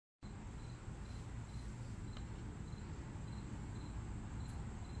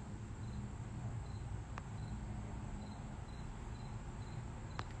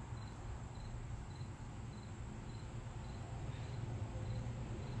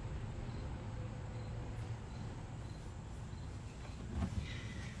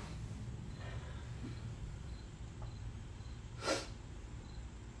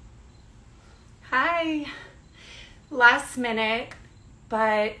Hi. Last minute,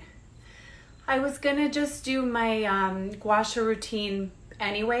 but I was gonna just do my gua sha routine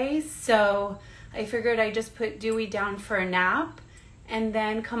anyways, so I figured I'd just put Dewey down for a nap and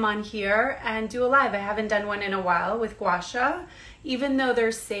then come on here and do a live. I haven't done one in a while with gua sha, even though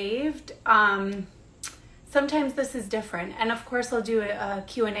they're saved. Sometimes this is different, and of course I'll do a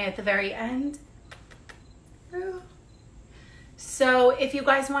Q&A at the very end. So if you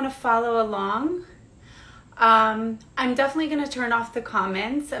guys want to follow along, I'm definitely going to turn off the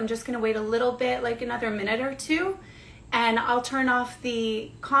comments. I'm just going to wait a little bit, like another minute or two, and I'll turn off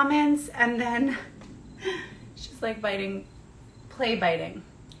the comments, and then she's like play biting,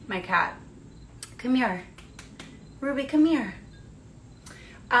 my cat. Come here. Ruby, come here.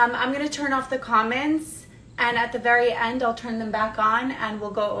 I'm going to turn off the comments, and at the very end, I'll turn them back on, and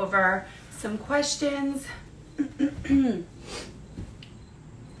we'll go over some questions.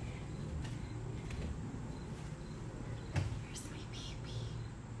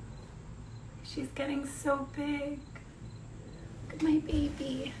 She's getting so big. Look at my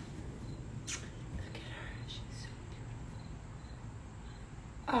baby. Look at her. She's so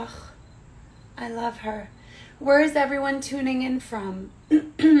cute. Ugh, I love her. Where is everyone tuning in from?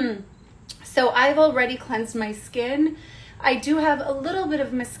 So I've already cleansed my skin. I do have a little bit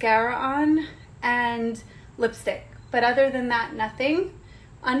of mascara on and lipstick, but other than that, nothing.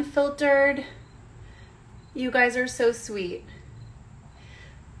 Unfiltered. You guys are so sweet.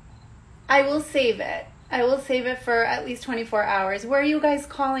 I will save it. I will save it for at least 24 hours. Where are you guys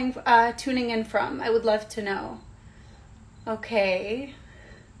tuning in from? I would love to know. Okay.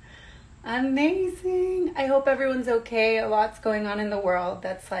 Amazing. I hope everyone's okay. A lot's going on in the world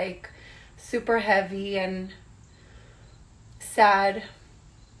that's like super heavy and sad.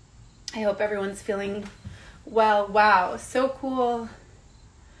 I hope everyone's feeling well. Wow, so cool.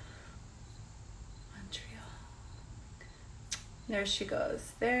 There she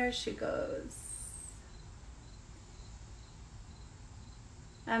goes. There she goes.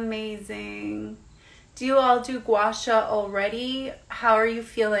 Amazing. Do you all do gua sha already? How are you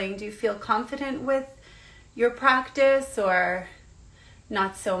feeling? Do you feel confident with your practice or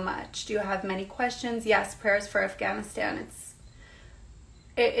not so much? Do you have many questions? Yes, prayers for Afghanistan.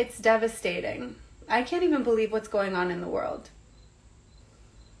 It's devastating. I can't even believe what's going on in the world.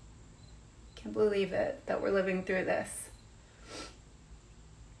 Can't believe it that we're living through this.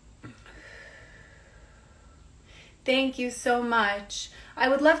 Thank you so much. I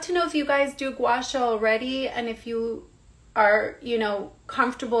would love to know if you guys do gua sha already and if you are,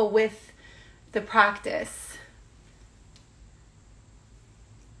 comfortable with the practice.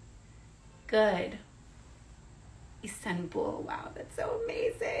 Good. Istanbul. Wow, that's so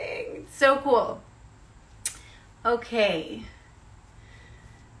amazing. So cool. Okay.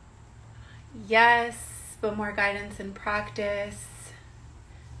 Yes, but more guidance and practice.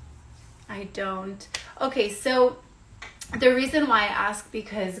 I don't. Okay, so the reason why I ask,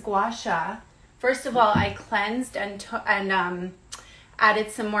 because gua sha, first of all, I cleansed and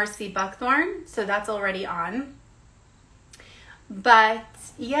added some more sea buckthorn, so that's already on. But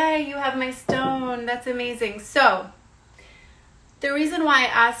yeah, you have my stone. That's amazing. So the reason why I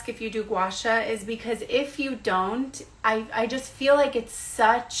ask if you do gua sha is because if you don't, I just feel like it's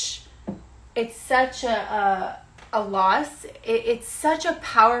such a loss. It's such a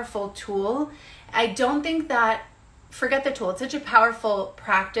powerful tool. I don't think that, forget the tool, it's such a powerful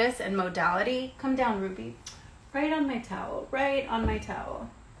practice and modality. Come down, Ruby. Right on my towel, right on my towel.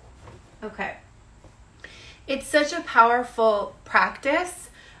 Okay. It's such a powerful practice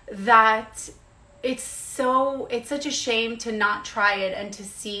that it's such a shame to not try it and to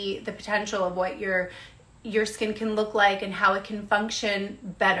see the potential of what your skin can look like and how it can function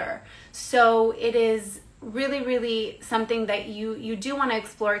better. So it is really, really something that you do want to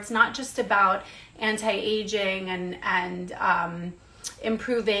explore. It's not just about anti-aging and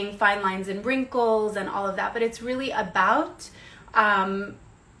improving fine lines and wrinkles and all of that, but it's really about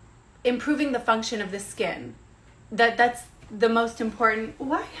improving the function of the skin. That's the most important.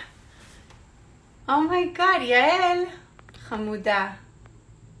 Why? Oh my God, Yael, Hamuda.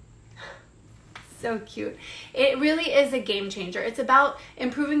 So cute. It really is a game changer. It's about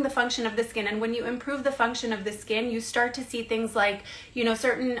improving the function of the skin. And when you improve the function of the skin, you start to see things like,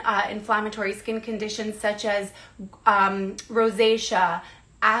 certain inflammatory skin conditions such as rosacea,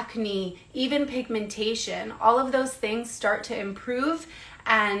 acne, even pigmentation. All of those things start to improve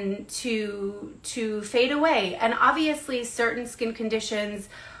and to fade away. And obviously certain skin conditions,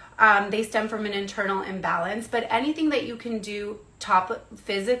 they stem from an internal imbalance, but anything that you can do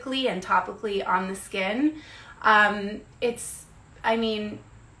physically and topically on the skin,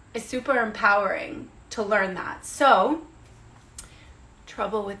 is super empowering to learn that. So,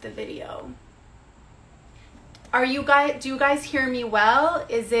 trouble with the video. Do you guys hear me well?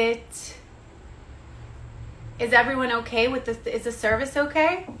 Is everyone okay with this? Is the service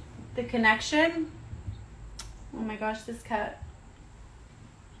okay? The connection? Oh my gosh, this cat.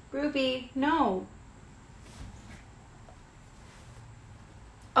 Ruby, no.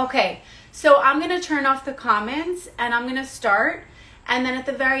 Okay, so I'm going to turn off the comments and I'm going to start. And then at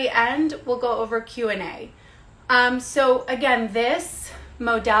the very end, we'll go over Q&A. So again, this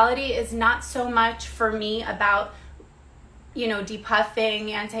modality is not so much for me about, you know, depuffing,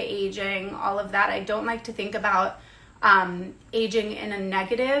 anti-aging, all of that. I don't like to think about aging in a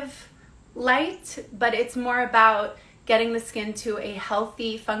negative light, but it's more about getting the skin to a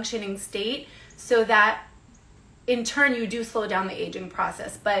healthy, functioning state so that in turn you do slow down the aging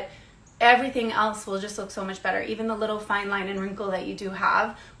process. But everything else will just look so much better. Even the little fine line and wrinkle that you do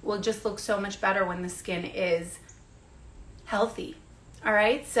have will just look so much better when the skin is healthy. All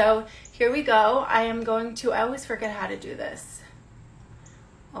right, so here we go. I always forget how to do this.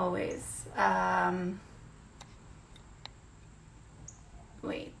 Always.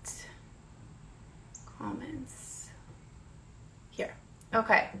 Wait. Comments. Here.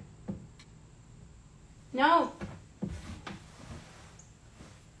 Okay. No.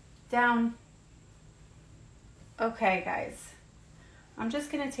 Down. Okay, guys. I'm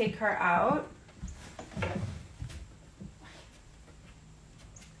just going to take her out.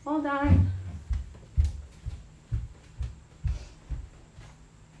 Hold on.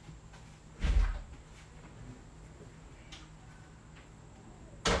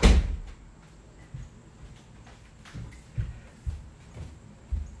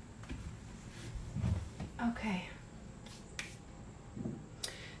 Okay.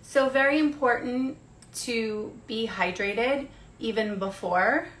 So very important to be hydrated even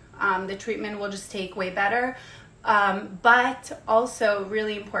before. The treatment will just take way better. But also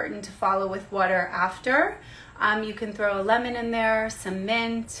really important to follow with water after. You can throw a lemon in there, some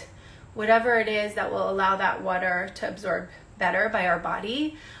mint, whatever it is that will allow that water to absorb better by our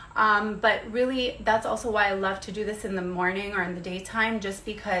body. But really, that's also why I love to do this in the morning or in the daytime, just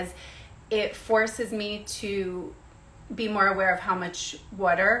because it forces me to be more aware of how much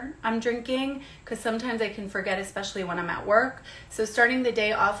water I'm drinking, because sometimes I can forget, especially when I'm at work. So starting the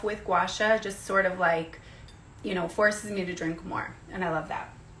day off with gua sha just sort of like, you know, forces me to drink more, and I love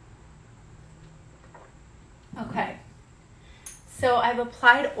that. Okay, so I've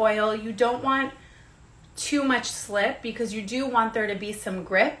applied oil. You don't want too much slip because you do want there to be some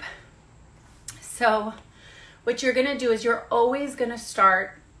grip. So what you're gonna do is you're always gonna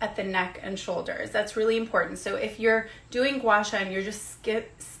start at the neck and shoulders. That's really important. So if you're doing gua sha and you're just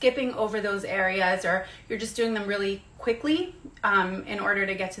skipping over those areas, or you're just doing them really quickly in order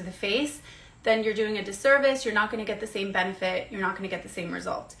to get to the face, then you're doing a disservice. You're not going to get the same benefit. You're not going to get the same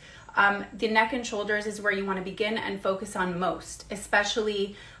result. The neck and shoulders is where you want to begin and focus on most,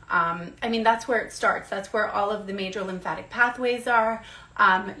 especially, I mean, that's where it starts. That's where all of the major lymphatic pathways are.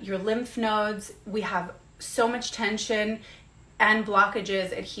 Your lymph nodes, we have so much tension and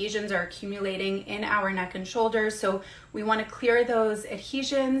blockages, adhesions are accumulating in our neck and shoulders. So we want to clear those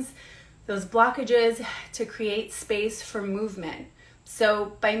adhesions, those blockages, to create space for movement.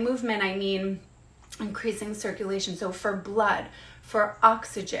 So by movement, I mean increasing circulation. So for blood, for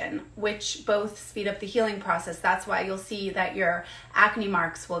oxygen, which both speed up the healing process. That's why you'll see that your acne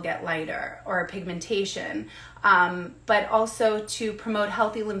marks will get lighter, or pigmentation, but also to promote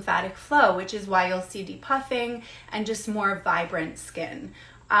healthy lymphatic flow, which is why you'll see depuffing and just more vibrant skin.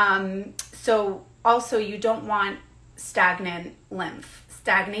 So also you don't want stagnant lymph.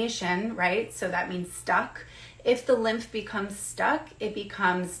 Stagnation, right? So that means stuck. If the lymph becomes stuck, it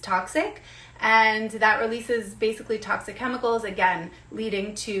becomes toxic, and that releases basically toxic chemicals, again,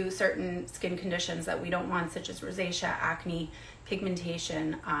 leading to certain skin conditions that we don't want, such as rosacea, acne,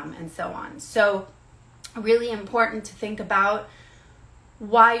 pigmentation, and so on. So really important to think about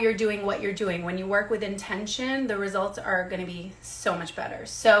why you're doing what you're doing. When you work with intention, the results are going to be so much better.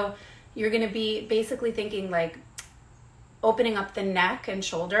 So you're going to be basically thinking like opening up the neck and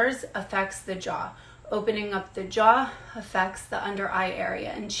shoulders affects the jaw. Opening up the jaw affects the under eye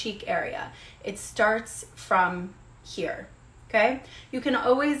area and cheek area. It starts from here, okay? You can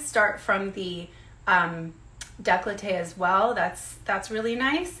always start from the décolleté as well. That's really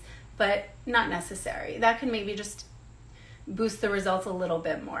nice, but not necessary. That can maybe just boost the results a little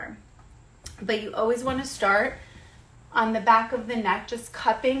bit more. But you always want to start on the back of the neck, just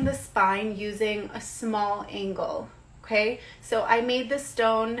cupping the spine using a small angle, okay? So I made this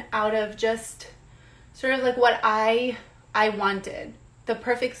stone out of just sort of like what I wanted. the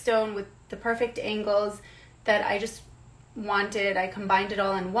perfect stone with the perfect angles that I just wanted. I combined it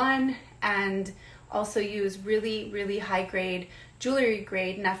all in one, and also use really, really high grade, jewelry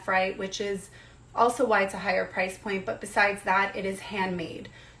grade nephrite, which is also why it's a higher price point. But besides that, it is handmade.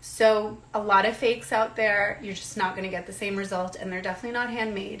 So a lot of fakes out there, you're just not going to get the same result, and they're definitely not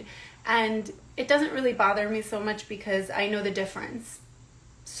handmade. And it doesn't really bother me so much because I know the difference.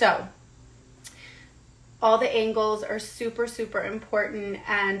 So all the angles are super, super important,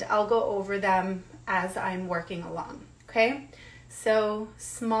 and I'll go over them as I'm working along, okay? So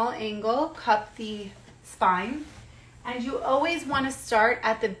small angle, cup the spine, and you always want to start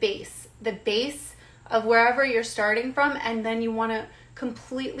at the base of wherever you're starting from, and then you want to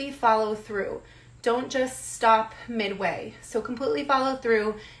completely follow through. Don't just stop midway. So completely follow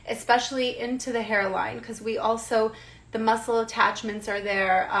through, especially into the hairline, because the muscle attachments are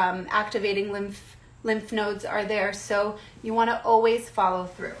there, activating lymph nodes are there, so you want to always follow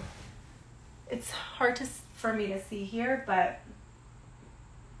through. It's hard for me to see here, but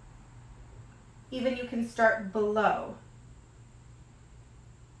even you can start below.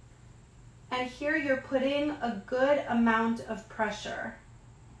 And here you're putting a good amount of pressure.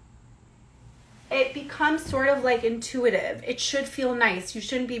 It becomes sort of like intuitive. It should feel nice. You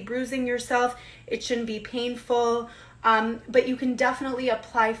shouldn't be bruising yourself. It shouldn't be painful, but you can definitely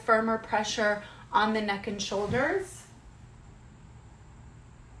apply firmer pressure on the neck and shoulders.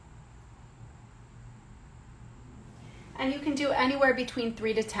 And you can do anywhere between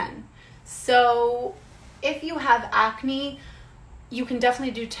 3 to 10. So if you have acne, you can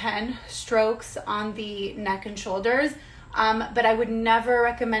definitely do 10 strokes on the neck and shoulders, but I would never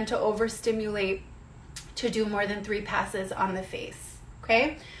recommend to overstimulate to do more than 3 passes on the face,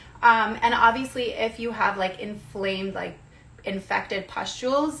 okay? And obviously if you have like inflamed, like infected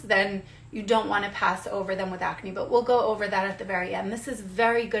pustules, then you don't want to pass over them with acne, but we'll go over that at the very end. This is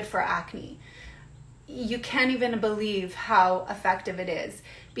very good for acne. You can't even believe how effective it is,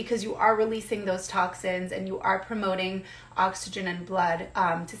 because you are releasing those toxins and you are promoting oxygen and blood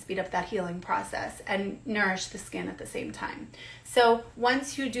to speed up that healing process and nourish the skin at the same time. So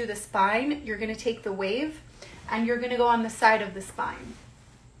once you do the spine, you're going to take the wave and you're going to go on the side of the spine.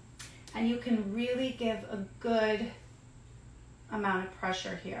 And you can really give a good amount of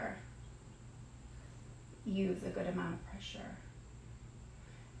pressure here. Use a good amount of pressure.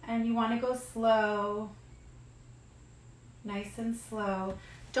 And you want to go slow, nice and slow.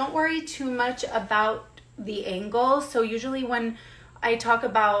 Don't worry too much about the angle. So usually when I talk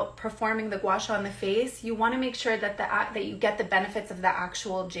about performing the gua sha on the face, you want to make sure that that you get the benefits of the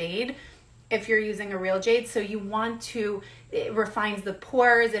actual jade if you're using a real jade. So you want to, it refines the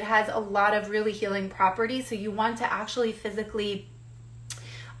pores. It has a lot of really healing properties. So you want to actually physically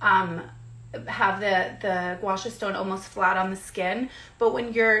have the gua sha stone almost flat on the skin. But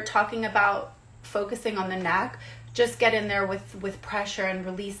when you're talking about focusing on the neck, just get in there with pressure and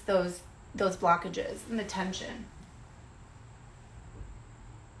release those blockages and the tension.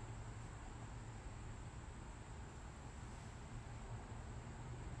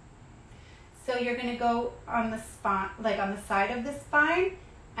 So you're going to go on the spine, like on the side of the spine,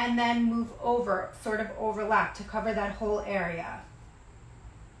 and then move over, sort of overlap to cover that whole area.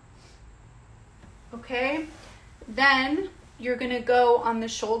 Okay, then you're going to go on the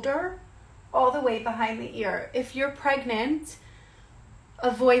shoulder all the way behind the ear. If you're pregnant,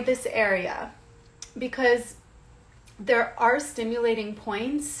 avoid this area because there are stimulating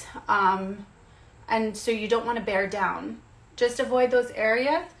points, and so you don't want to bear down. Just avoid those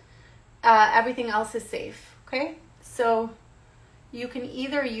areas. Everything else is safe, okay? So you can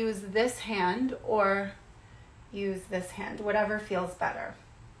either use this hand or use this hand, whatever feels better.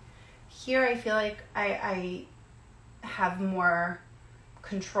 Here I feel like I have more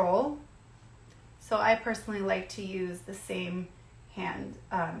control. So I personally like to use the same hand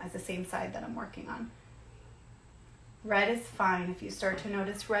as the same side that I'm working on. Red is fine. If you start to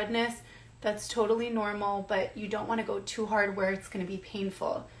notice redness, that's totally normal, but you don't want to go too hard where it's going to be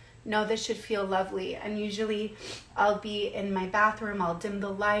painful. No, this should feel lovely. And usually I'll be in my bathroom, I'll dim the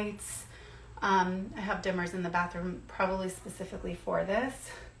lights. I have dimmers in the bathroom probably specifically for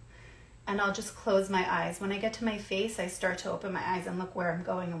this. And I'll just close my eyes. When I get to my face, I start to open my eyes and look where I'm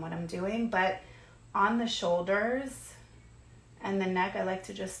going and what I'm doing. But on the shoulders and the neck, I like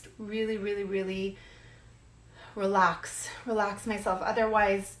to just really, really, really relax myself.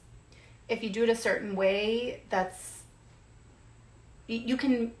 Otherwise, if you do it a certain way, you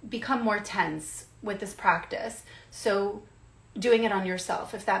can become more tense with this practice. So doing it on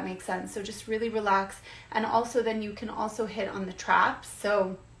yourself, if that makes sense. So just really relax. And also then you can also hit on the traps.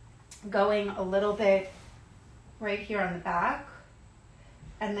 So going a little bit right here on the back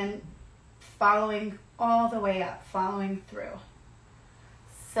and then following all the way up, following through.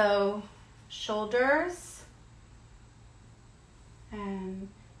 So shoulders, and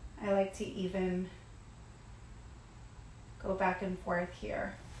I like to even go back and forth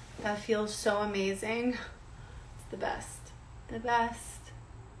here. That feels so amazing. It's the best, the best.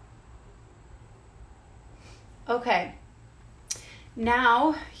 Okay,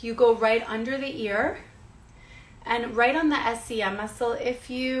 now you go right under the ear and right on the SCM muscle. If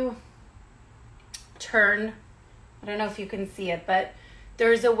you turn, I don't know if you can see it, but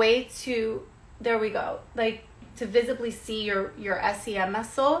there's a way to, there we go, like to visibly see your SCM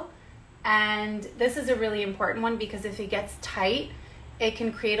muscle. And this is a really important one because if it gets tight, it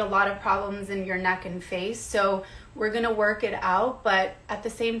can create a lot of problems in your neck and face. So we're gonna work it out, but at the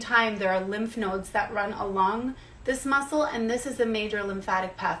same time, there are lymph nodes that run along this muscle, and this is a major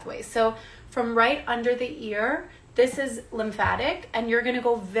lymphatic pathway. So from right under the ear, this is lymphatic, and you're gonna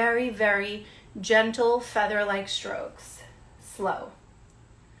go very, very gentle feather-like strokes, slow.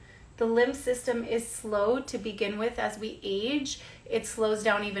 The lymph system is slow to begin with. As we age, it slows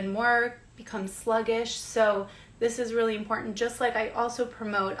down even more, becomes sluggish. So this is really important. Just like I also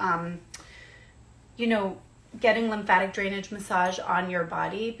promote, getting lymphatic drainage massage on your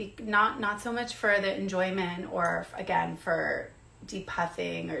body, not so much for the enjoyment or again for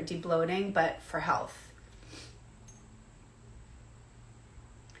depuffing or debloating, but for health.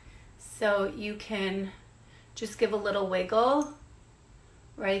 So you can just give a little wiggle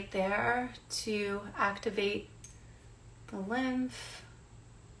right there to activate the lymph.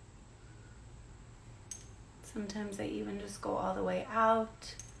 Sometimes I even just go all the way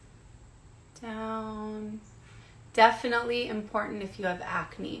out, down. Definitely important if you have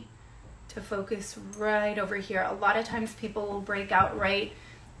acne to focus right over here. A lot of times people will break out right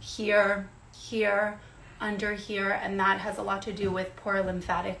here, here, under here, and that has a lot to do with poor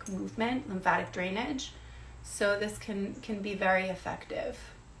lymphatic movement, lymphatic drainage. So this can be very effective.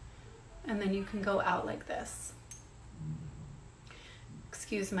 And then you can go out like this.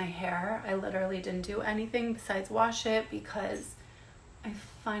 Excuse my hair. I literally didn't do anything besides wash it because I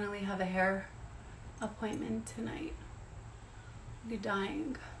finally have a hair appointment tonight. I'll be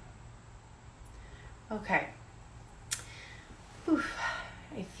dying. Okay. Oof.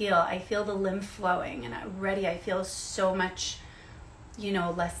 I feel the lymph flowing, and I feel so much,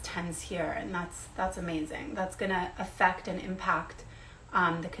 less tense here, and that's amazing. That's gonna affect and impact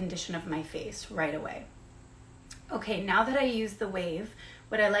the condition of my face right away. Okay, now that I use the wave,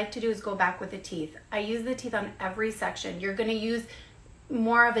 what I like to do is go back with the teeth. I use the teeth on every section. You're gonna use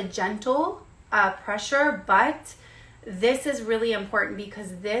more of a gentle pressure, but this is really important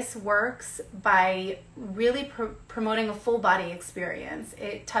because this works by really promoting a full body experience.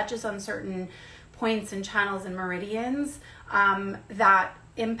 It touches on certain points and channels and meridians that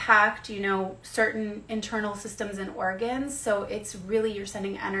impact, certain internal systems and organs. So it's really, you're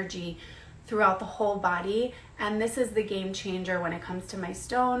sending energy throughout the whole body. And this is the game changer when it comes to my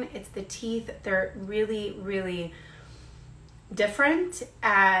stone. It's the teeth. They're really, really different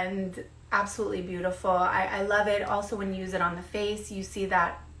and absolutely beautiful. I love it. Also, when you use it on the face, you see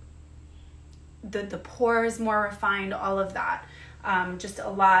that the pores more refined, all of that. Just a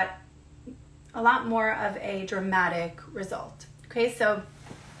lot more of a dramatic result. Okay, so,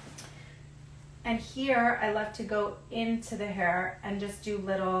 and here I love to go into the hair and just do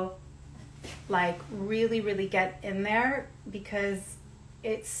little, like really, really get in there because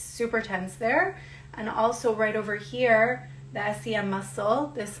it's super tense there. And also right over here, the SCM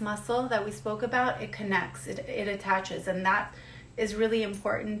muscle, this muscle that we spoke about, it connects, it attaches, and that is really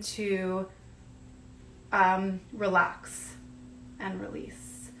important to relax and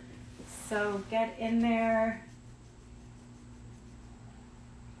release. So get in there.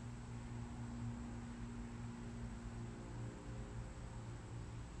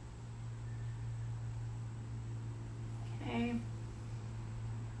 Okay.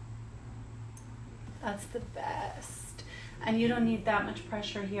 That's the best. And you don't need that much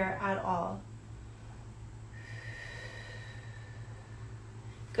pressure here at all.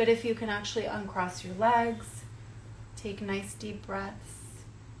 Good if you can actually uncross your legs. Take nice deep breaths.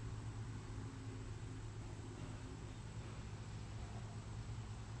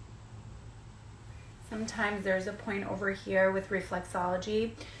 Sometimes there's a point over here with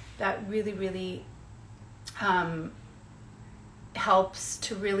reflexology that really, really helps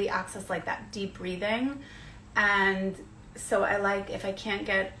to really access like that deep breathing. And so I like, if I can't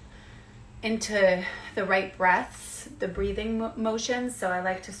get into the right breaths, the breathing motions, so I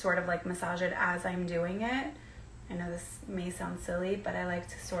like to sort of like massage it as I'm doing it. I know this may sound silly, but I like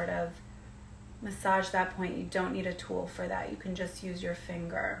to sort of massage that point. You don't need a tool for that. You can just use your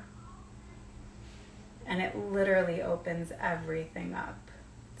finger. And it literally opens everything up.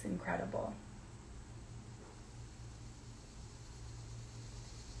 It's incredible.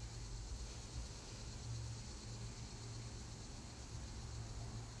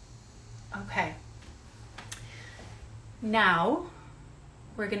 Okay. Now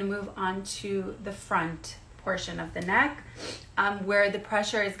we're going to move on to the front portion of the neck, where the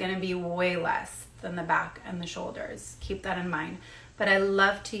pressure is going to be way less than the back and the shoulders. Keep that in mind. But I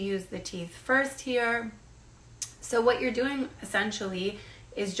love to use the teeth first here. So what you're doing essentially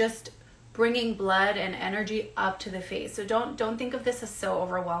is just bringing blood and energy up to the face. So don't think of this as so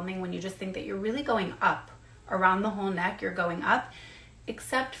overwhelming when you just think that you're really going up around the whole neck. You're going up,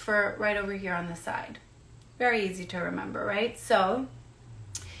 except for right over here on the side. Very easy to remember, right? So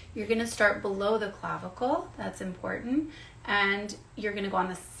you're going to start below the clavicle. That's important. And you're going to go on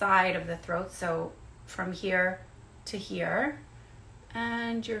the side of the throat. So from here to here.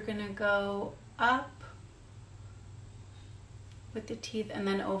 And you're going to go up with the teeth and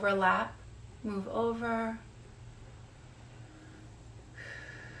then overlap. Move over.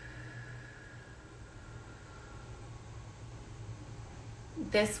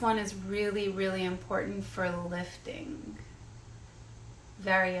 This one is really, really important for lifting.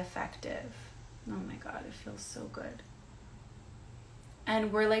 Very effective. Oh my God, it feels so good.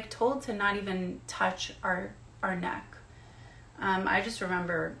 And we're like told to not even touch our neck. I just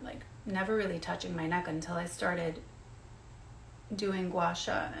remember like never really touching my neck until I started doing gua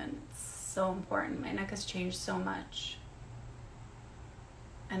sha, and it's so important. My neck has changed so much.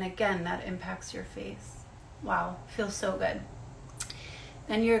 And again, that impacts your face. Wow, feels so good.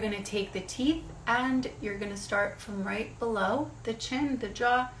 Then you're going to take the teeth and you're going to start from right below the chin, the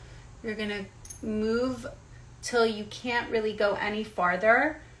jaw. You're going to move till you can't really go any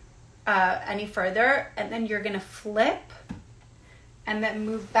further, and then you're going to flip and then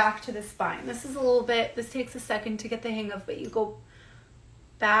move back to the spine. This takes a second to get the hang of, but you go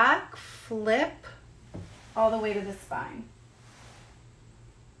back, flip, all the way to the spine.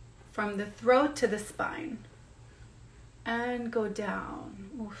 From the throat to the spine. And go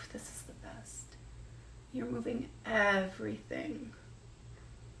down. Oof, this is the best. You're moving everything.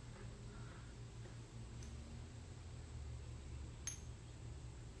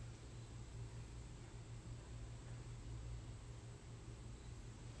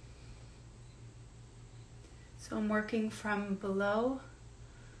 So I'm working from below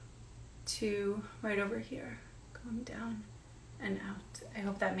to right over here, going down and out. I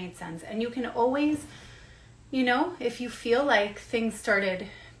hope that made sense. And you can always, you know, if you feel like things started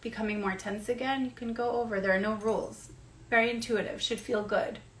becoming more tense again, you can go over. There are no rules. Very intuitive, should feel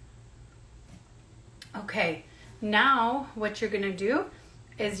good. Okay, now what you're gonna do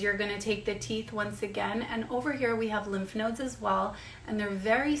is you're gonna take the teeth once again, and over here we have lymph nodes as well, and they're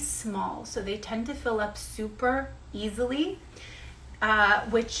very small, so they tend to fill up super easily,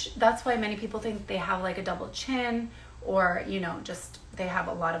 which that's why many people think they have like a double chin, or, you know, just they have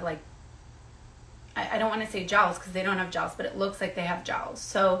a lot of like, I don't want to say jowls because they don't have jowls, but it looks like they have jowls.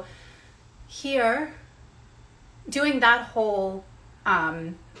 So here, doing that whole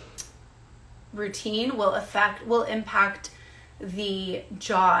routine will impact the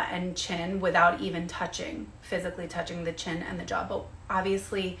jaw and chin without even physically touching the chin and the jaw. But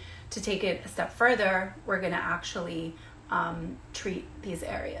obviously, to take it a step further, we're going to actually treat these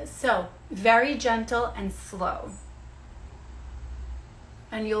areas. So very gentle and slow.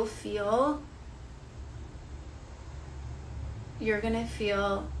 And you're going to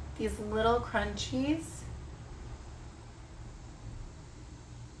feel these little crunchies.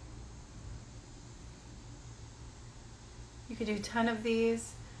 You could do 10 of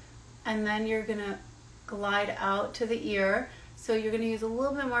these, and then you're going to glide out to the ear. So you're going to use a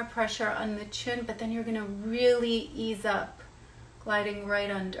little bit more pressure on the chin, but then you're going to really ease up, gliding right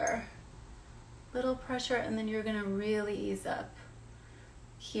under. Little pressure, and then you're going to really ease up.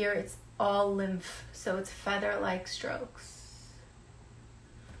 Here it's all lymph, so it's feather-like strokes.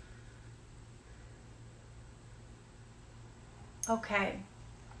 Okay,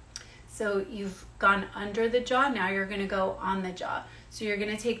 so you've gone under the jaw, now you're going to go on the jaw. So you're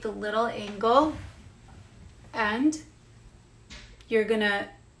going to take the little angle and you're going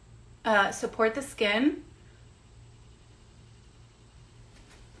to support the skin,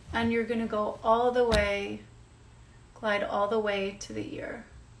 and you're going to go all the way, glide all the way to the ear.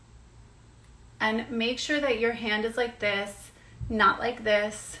 And make sure that your hand is like this, not like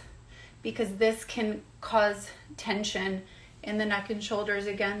this, because this can cause tension in the neck and shoulders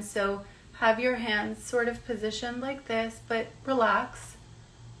again. So have your hands sort of positioned like this, but relax.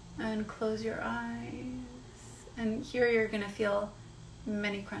 And close your eyes. And here you're going to feel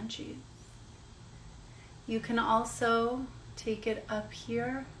many crunchies. You can also take it up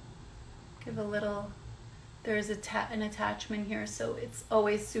here. Give a little, there's an attachment here, so it's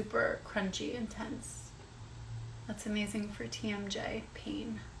always super crunchy, intense. That's amazing for TMJ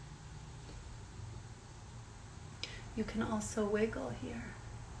pain. You can also wiggle here.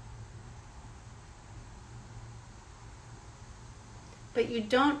 But you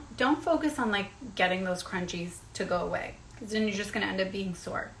don't focus on like getting those crunchies to go away, because then you're just going to end up being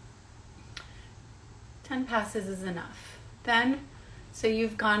sore. 10 passes is enough. Then, so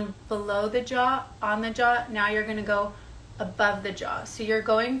you've gone below the jaw, on the jaw, now you're going to go above the jaw. So you're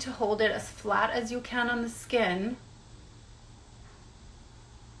going to hold it as flat as you can on the skin.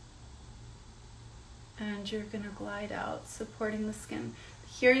 And you're going to glide out, supporting the skin.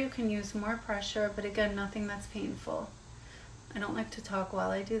 Here you can use more pressure, but again, nothing that's painful. I don't like to talk while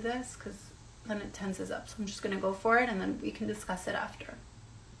I do this because then it tenses up. So I'm just going to go for it and then we can discuss it after.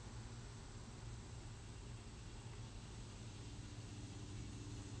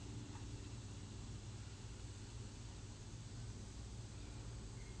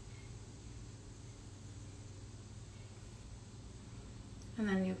 And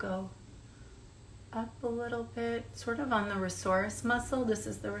then you go up a little bit, sort of on the rhosaurus muscle. This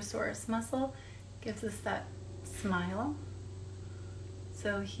is the rhosaurus muscle. Gives us that smile.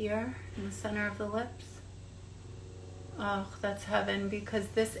 So here in the center of the lips. Oh, that's heaven, because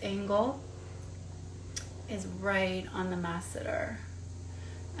this angle is right on the masseter.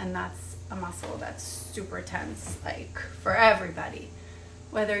 And that's a muscle that's super tense, like for everybody,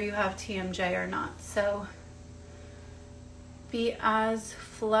 whether you have TMJ or not. So be as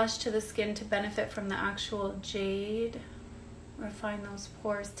flush to the skin to benefit from the actual jade. Refine those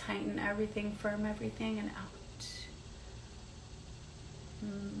pores, tighten everything, firm everything, and out.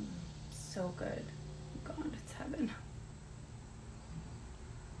 So good. God, it's heaven.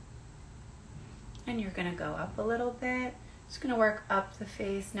 And you're gonna go up a little bit. Just gonna work up the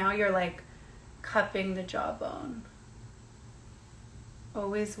face. Now you're like cupping the jawbone.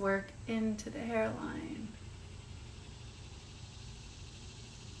 Always work into the hairline.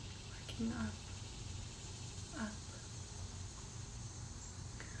 Working up.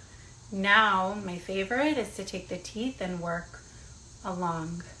 Now, my favorite is to take the teeth and work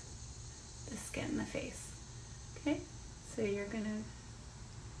along the skin, the face. Okay, so you're gonna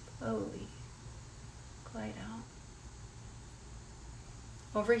slowly glide out.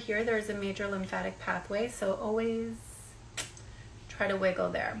 Over here, there's a major lymphatic pathway, so always try to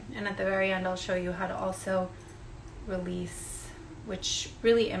wiggle there. And at the very end, I'll show you how to also release, which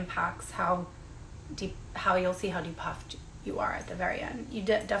really impacts how you'll see how depuffed you are at the very end. You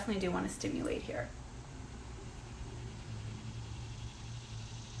definitely do want to stimulate here.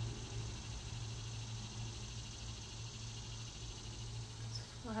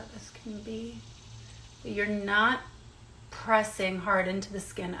 As can be. You're not pressing hard into the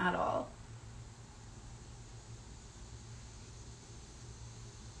skin at all.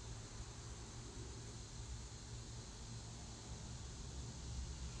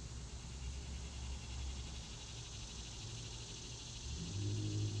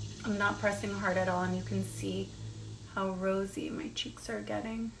 I'm not pressing hard at all, and you can see how rosy my cheeks are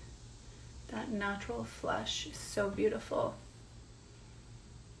getting. That natural flush is so beautiful.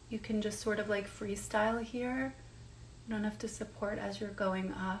 You can just sort of like freestyle here. You don't have to support as you're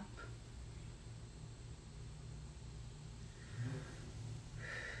going up.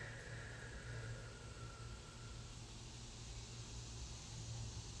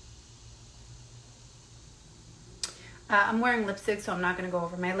 I'm wearing lipstick, so I'm not going to go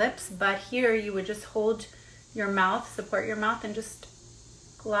over my lips, but here you would just hold your mouth, support your mouth, and just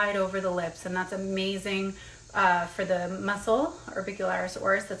glide over the lips, and that's amazing for the muscle, orbicularis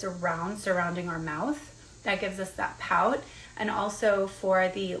oris, that's around, surrounding our mouth. That gives us that pout, and also for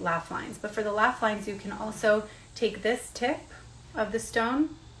the laugh lines. But for the laugh lines, you can also take this tip of the stone,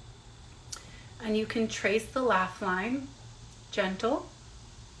 and you can trace the laugh line, gentle,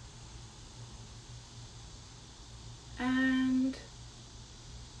 and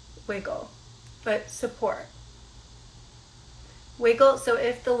wiggle, but support. Wiggle, so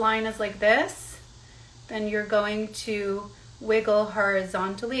if the line is like this, then you're going to wiggle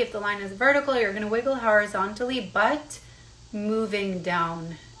horizontally. If the line is vertical, you're going to wiggle horizontally, but moving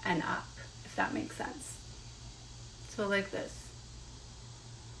down and up, if that makes sense. So like this.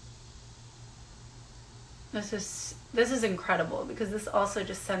 This is incredible, because this also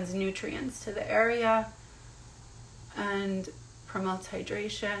just sends nutrients to the area and promotes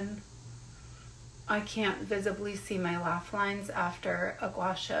hydration. I can't visibly see my laugh lines after a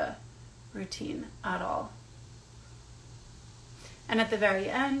gua sha routine at all. And at the very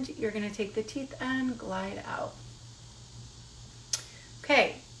end, you're going to take the teeth and glide out.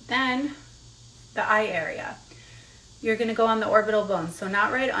 Okay, then the eye area. You're going to go on the orbital bone. So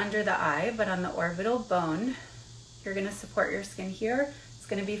not right under the eye, but on the orbital bone. You're going to support your skin here. It's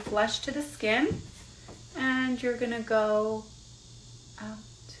going to be flush to the skin. And you're going to go out.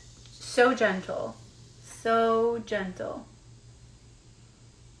 So gentle. So gentle.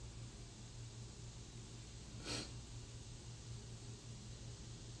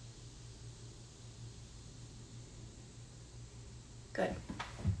 Good.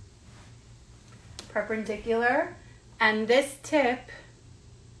 Perpendicular. And this tip,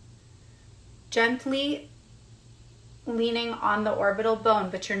 gently leaning on the orbital bone,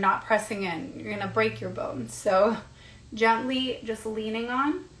 but you're not pressing in. You're gonna break your bone. So gently just leaning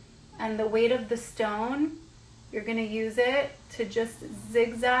on, and the weight of the stone, you're gonna use it to just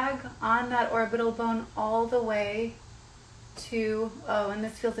zigzag on that orbital bone all the way to, oh, and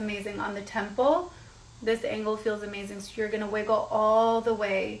this feels amazing on the temple. This angle feels amazing. So you're gonna wiggle all the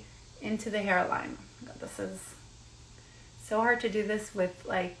way into the hairline. Oh God, this is so hard to do this with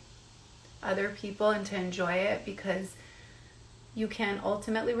like other people and to enjoy it, because you can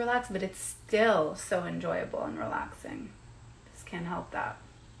ultimately relax, but it's still so enjoyable and relaxing. This can't help that.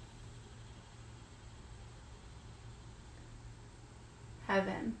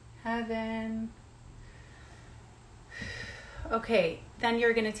 Heaven, heaven. Okay, then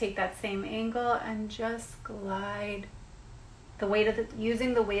you're gonna take that same angle and just glide the weight of the,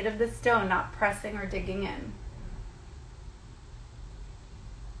 using the weight of the stone, not pressing or digging in.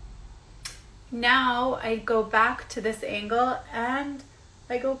 Now I go back to this angle and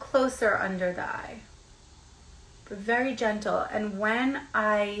I go closer under the eye, but very gentle. And when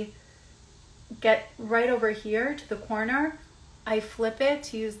I get right over here to the corner, I flip it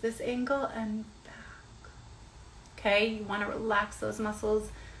to use this angle and back. Okay, you want to relax those muscles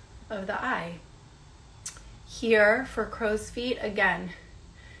of the eye. Here for crow's feet, again,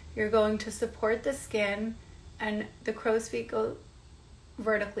 you're going to support the skin and the crow's feet go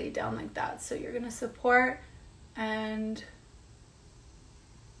vertically down like that. So you're going to support and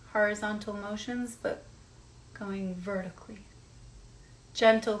horizontal motions, but going vertically.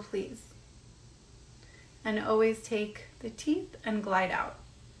 Gentle, please. And always take the teeth and glide out.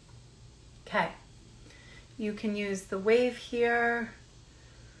 Okay. You can use the wave here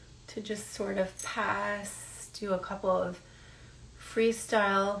to just sort of pass, do a couple of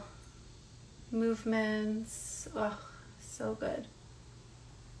freestyle movements. Oh, so good.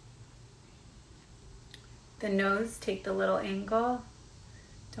 The nose, take the little angle.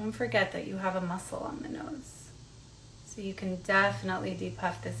 Don't forget that you have a muscle on the nose. So you can definitely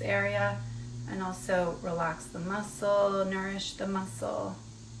depuff this area and also relax the muscle, nourish the muscle.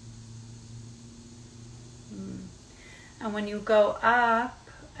 And when you go up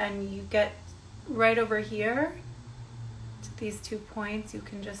and you get right over here to these 2 points, you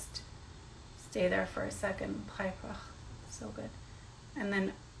can just stay there for a second. So good. And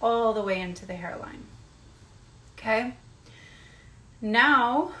then all the way into the hairline. Okay.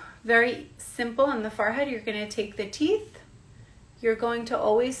 Now, very simple in the forehead, you're going to take the teeth. You're going to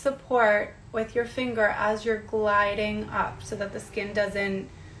always support with your finger as you're gliding up so that the skin doesn't,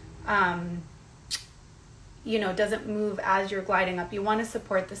 doesn't move as you're gliding up. You want to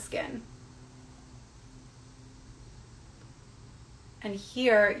support the skin. And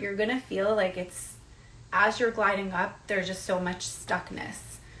here, you're going to feel like it's, as you're gliding up, there's just so much stuckness.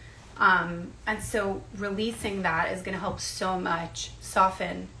 And so releasing that is going to help so much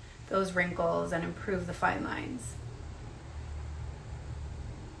soften those wrinkles and improve the fine lines.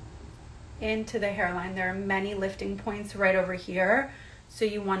 Into the hairline, there are many lifting points right over here. So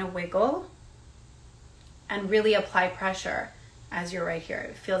you want to wiggle and really apply pressure as you're right here.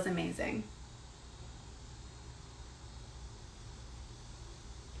 It feels amazing.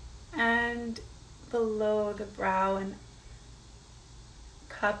 And below the brow and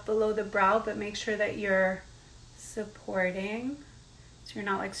cup below the brow, but make sure that you're supporting so you're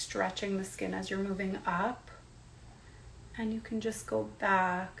not like stretching the skin as you're moving up. And you can just go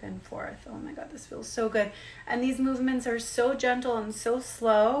back and forth. Oh my God, this feels so good. And these movements are so gentle and so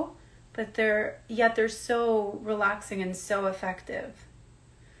slow, but they're so relaxing and so effective.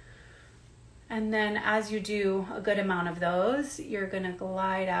 And then as you do a good amount of those, you're gonna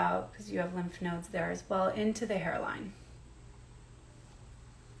glide out, because you have lymph nodes there as well, into the hairline.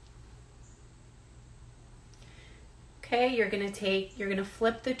 Okay, you're gonna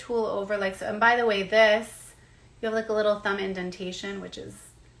flip the tool over like so. And by the way, this, you have like a little thumb indentation, which is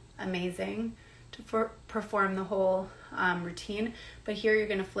amazing. to perform the whole routine. But here you're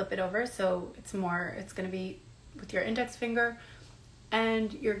going to flip it over, so it's going to be with your index finger,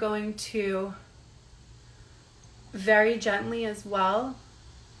 and you're going to very gently as well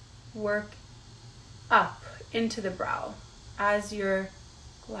work up into the brow as you're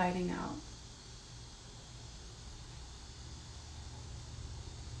gliding out.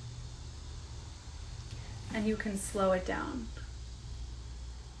 And you can slow it down.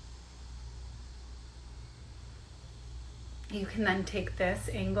 You can then take this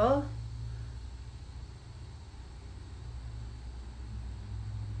angle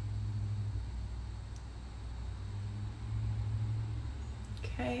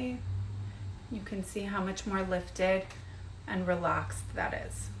okay. You can see how much more lifted and relaxed that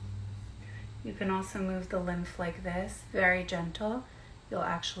is. You can also move the lymph like this, very gentle. You'll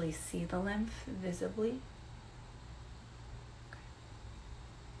actually see the lymph visibly.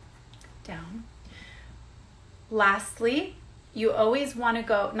 Down. Lastly, you always want to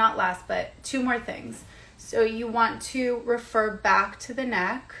go, not last, but two more things. So you want to refer back to the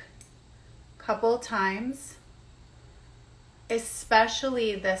neck a couple times,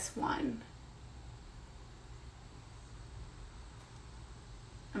 especially this one.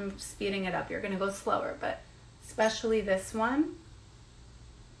 I'm speeding it up. You're going to go slower, but especially this one.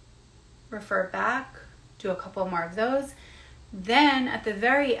 Refer back, do a couple more of those. Then at the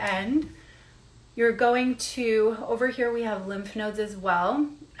very end, you're going to, over here we have lymph nodes as well.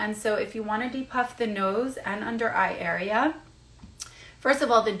 And so if you want to depuff the nose and under eye area, first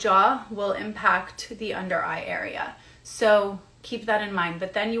of all, the jaw will impact the under eye area. So keep that in mind.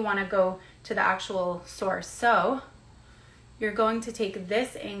 But then you want to go to the actual source. So you're going to take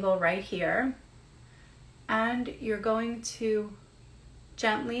this angle right here, and you're going to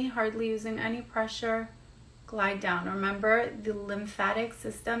gently, hardly using any pressure, glide down. Remember, the lymphatic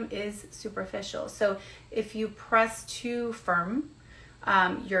system is superficial. So if you press too firm,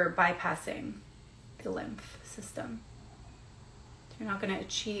 you're bypassing the lymph system. You're not going to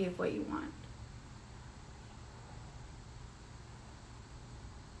achieve what you want.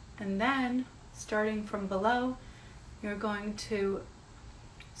 And then, starting from below, you're going to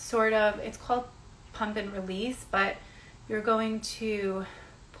sort of, it's called pump and release, but you're going to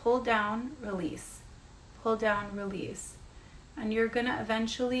pull down, release, pull down, release. And you're going to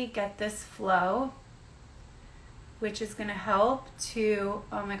eventually get this flow, which is going to help to,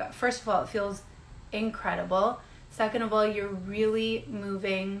 oh my God, first of all, it feels incredible. Second of all, you're really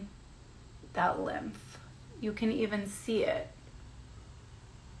moving that lymph. You can even see it.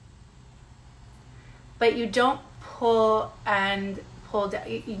 But you don't pull and pull down.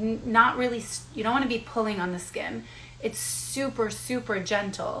 You don't want to be pulling on the skin. It's super, super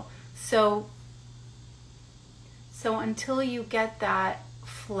gentle. So until you get that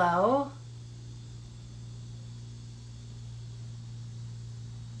flow,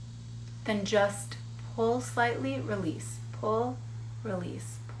 then just pull slightly, release, pull,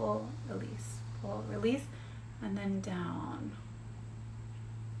 release, pull, release, pull, release, and then down.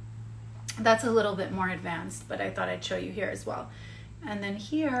 That's a little bit more advanced, but I thought I'd show you here as well. And then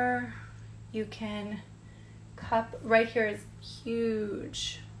here you can cup, right here is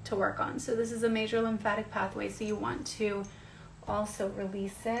huge to work on. So this is a major lymphatic pathway, so you want to also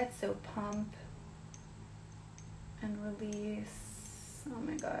release it. So pump and release. Oh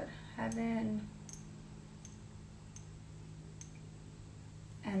my God, heaven.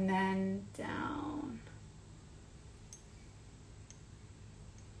 And then down.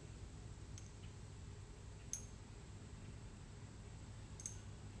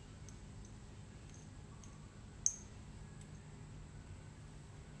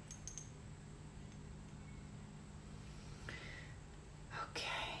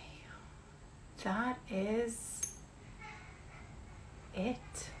 That is it.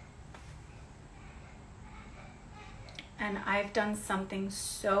 And I've done something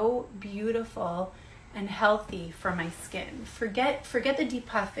so beautiful and healthy for my skin. Forget the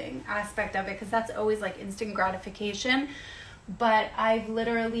depuffing aspect of it, because that's always like instant gratification. But I've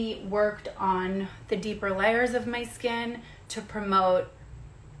literally worked on the deeper layers of my skin to promote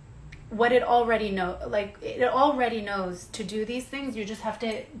what it already knows. Like, it already knows to do these things. You just have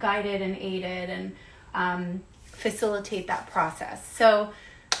to guide it and aid it and facilitate that process. So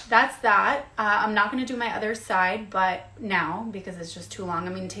that's that. I'm not going to do my other side, but now, because it's just too long,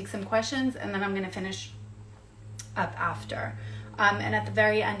 I'm going to take some questions and then I'm going to finish up after. And at the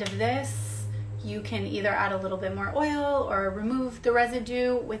very end of this, you can either add a little bit more oil or remove the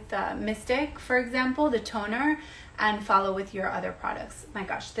residue with the Mystic, for example, the toner, and follow with your other products. My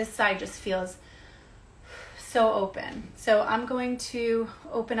gosh, this side just feels so open. So I'm going to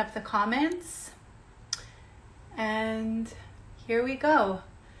open up the comments And here we go.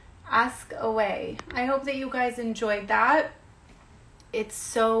 Ask away. I hope that you guys enjoyed that. It's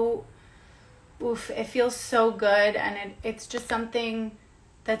so, it feels so good, and it's just something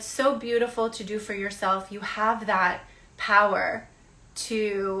that's so beautiful to do for yourself. You have that power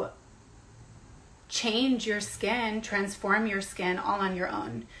to change your skin, transform your skin all on your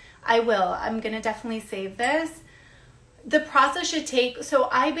own. I'm going to definitely save this. The process should take, so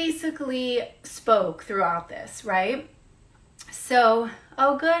I basically spoke throughout this, right? So,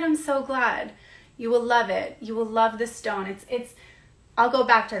 oh good, I'm so glad. You will love it. You will love the stone. I'll go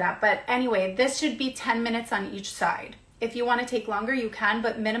back to that. But anyway, this should be 10 minutes on each side. If you want to take longer, you can,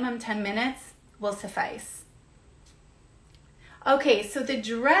 but minimum 10 minutes will suffice. Okay, so the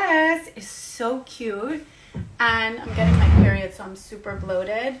dress is so cute, and I'm getting my period, so I'm super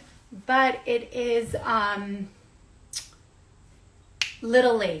bloated, but it is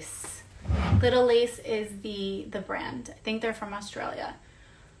Little Lace. Little Lace is the brand. I think they're from Australia.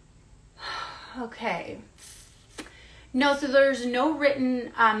 Okay. No, so there's no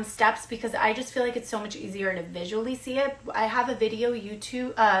written steps because I just feel like it's so much easier to visually see it. I have a video,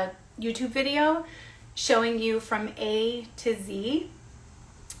 YouTube video showing you from A to Z.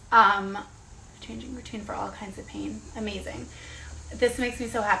 Changing routine for all kinds of pain. Amazing. This makes me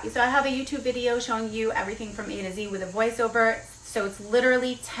so happy. So I have a YouTube video showing you everything from A to Z with a voiceover. So it's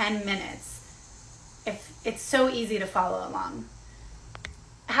literally 10 minutes. It's so easy to follow along.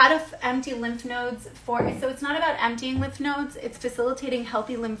 How to empty lymph nodes so it's not about emptying lymph nodes, it's facilitating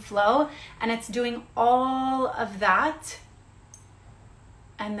healthy lymph flow, and it's doing all of that,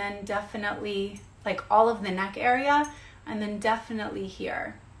 and then definitely like all of the neck area, and then definitely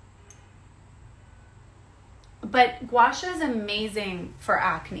here. But gua sha is amazing for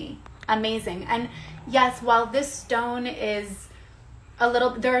acne, amazing. And yes, while this stone is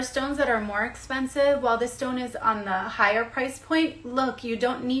there are stones that are more expensive. While this stone is on the higher price point, look, you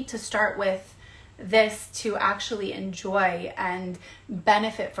don't need to start with this to actually enjoy and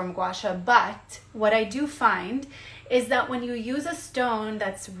benefit from gua sha. But what I do find is that when you use a stone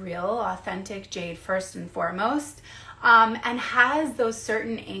that's real, authentic jade first and foremost, and has those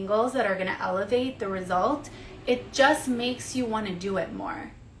certain angles that are going to elevate the result, it just makes you want to do it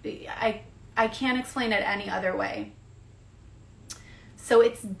more. I can't explain it any other way. So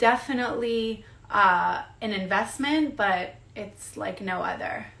it's definitely an investment, but it's like no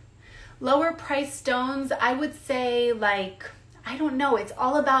other. Lower price stones, I would say, like, I don't know. It's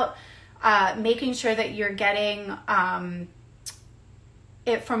all about making sure that you're getting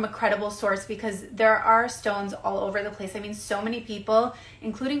it from a credible source, because there are stones all over the place. I mean, so many people,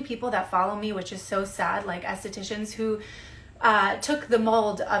 including people that follow me, which is so sad, like estheticians who took the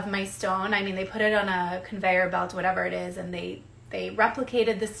mold of my stone. I mean, they put it on a conveyor belt, whatever it is, and they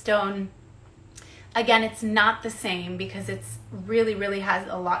replicated the stone. Again, it's not the same because it's really has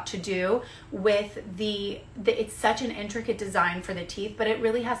a lot to do with it's such an intricate design for the teeth, but it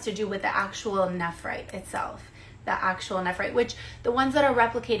really has to do with the actual nephrite itself, the actual nephrite, which the ones that are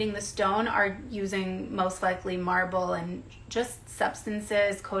replicating the stone are using most likely marble and just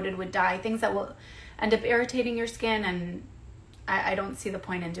substances coated with dye, things that will end up irritating your skin, and I don't see the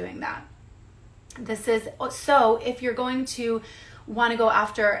point in doing that. So if you're going to want to go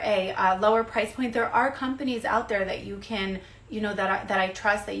after a lower price point, there are companies out there that you can, that I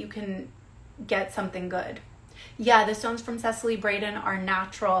trust, that you can get something good. Yeah, the stones from Cecily Braden are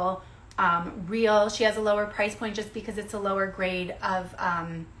natural, real. She has a lower price point just because it's a lower grade of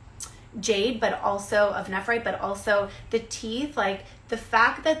jade, but also of nephrite, but also the teeth, like the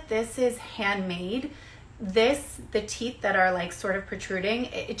fact that this is handmade, the teeth that are like sort of protruding,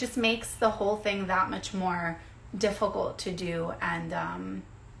 it just makes the whole thing that much more difficult to do, and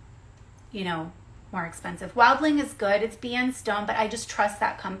more expensive. Wildling is good, it's BN stone, but I just trust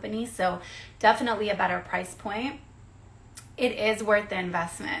that company, so definitely a better price point. It is worth the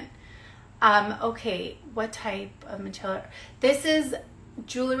investment. Okay, what type of material? This is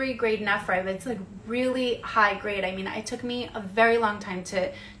jewelry grade nephrite, but it's like really high grade. I mean, it took me a very long time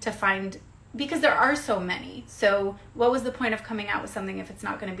to find, because there are so many. So what was the point of coming out with something if it's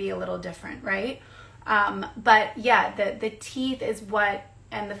not going to be a little different, right? But yeah, the teeth is what,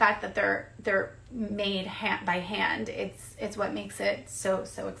 and the fact that they're made by hand, it's what makes it so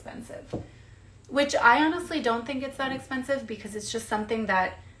expensive. Which I honestly don't think it's that expensive, because it's just something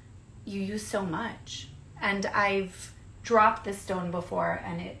that you use so much. And I've dropped this stone before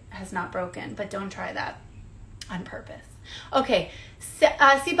and it has not broken, but don't try that on purpose. Okay,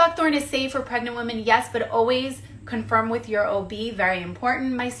 sea buckthorn is safe for pregnant women, yes, but always confirm with your OB, very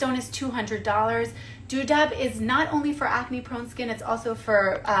important. My stone is $200. Dewdab is not only for acne prone skin, it's also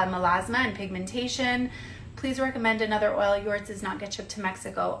for melasma and pigmentation. Please recommend another oil. Yours does not get shipped to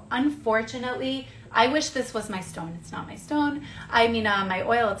Mexico. Unfortunately, I wish this was my stone. It's not my stone. I mean, my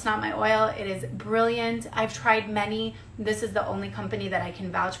oil, it's not my oil. It is brilliant. I've tried many. This is the only company that I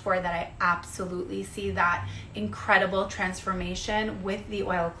can vouch for that I absolutely see that incredible transformation with the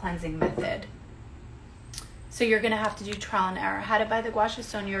oil cleansing method. So you're going to have to do trial and error. How to buy the gua sha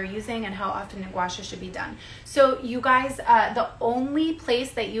stone you're using and how often the gua sha should be done. So you guys, the only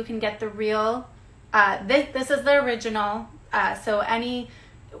place that you can get the real, this is the original. So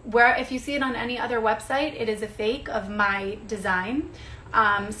if you see it on any other website, it is a fake of my design.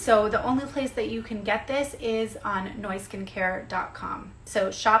 So the only place that you can get this is on noiseskincare.com.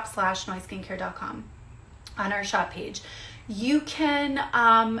 So shop/noiseskincare.com on our shop page. You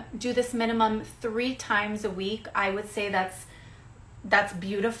can do this minimum 3 times a week. I would say that's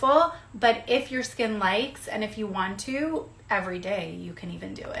beautiful, but if your skin likes and if you want to, every day you can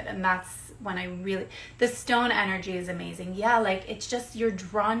even do it. And that's when the stone energy is amazing. Yeah, like it's just, you're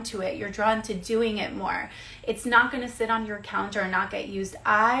drawn to it. You're drawn to doing it more. It's not going to sit on your counter and not get used.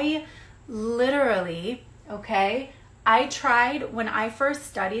 I literally, I tried, when I first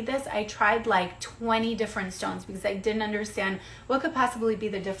studied this, I tried like 20 different stones because I didn't understand what could possibly be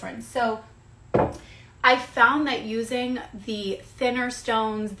the difference. So I found that using the thinner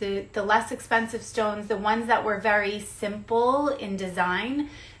stones, the less expensive stones, the ones that were very simple in design,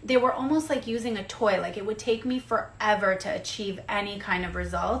 they were almost like using a toy. Like it would take me forever to achieve any kind of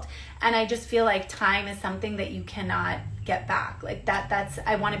result. And I just feel like time is something that you cannot get back. Like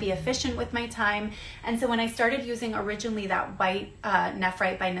I want to be efficient with my time. And so when I started using originally that white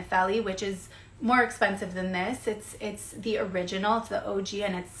nephrite by Nefeli, which is more expensive than this, it's the original, it's the OG,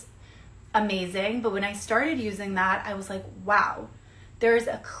 and it's amazing. But when I started using that, I was like, wow, there's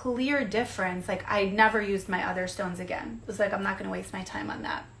a clear difference. Like I never used my other stones again. It was like, I'm not going to waste my time on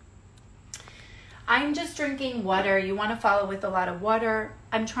that. I'm just drinking water. You want to follow with a lot of water.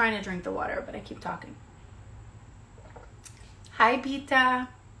 I'm trying to drink the water, but I keep talking. Hi, Bita.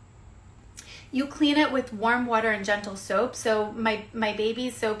 You clean it with warm water and gentle soap. So my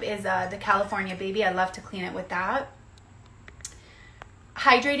baby's soap is the California Baby. I love to clean it with that.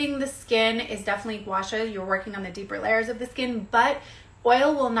 Hydrating the skin is definitely gua sha. You're working on the deeper layers of the skin, but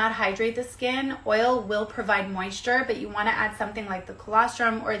oil will not hydrate the skin. Oil will provide moisture, but you want to add something like the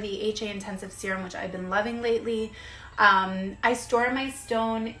colostrum or the HA Intensive Serum, which I've been loving lately. I store my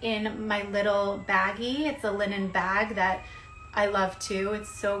stone in my little baggie. It's a linen bag that I love too. It's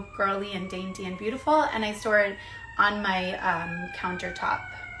so girly and dainty and beautiful, and I store it on my countertop,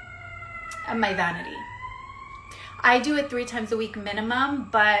 on my vanity. I do it 3 times a week minimum,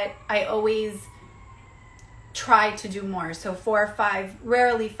 but I always try to do more. So 4 or 5,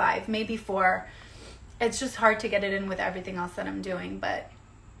 rarely 5, maybe 4. It's just hard to get it in with everything else that I'm doing. But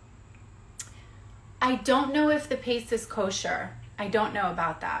I don't know if the paste is kosher. I don't know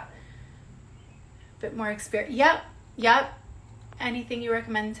about that. A bit more experience. Yep. Anything you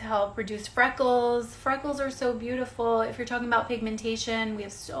recommend to help reduce freckles? Freckles are so beautiful. If you're talking about pigmentation, we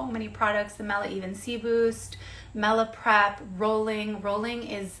have so many products. The Mela Even C Boost, Mela Prep, rolling. Rolling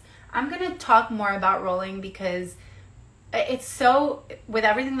is, I'm going to talk more about rolling because it's so, with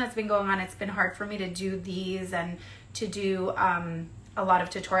everything that's been going on, it's been hard for me to do these and to do a lot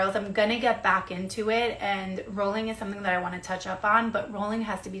of tutorials. I'm going to get back into it, and rolling is something that I want to touch up on, but rolling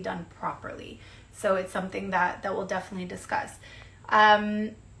has to be done properly. So it's something that we'll definitely discuss.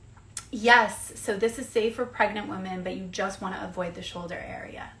 Yes, so this is safe for pregnant women, but you just want to avoid the shoulder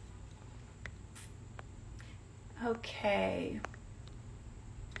area. Okay,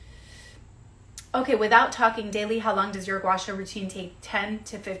 without talking daily, how long does your gua sha routine take? 10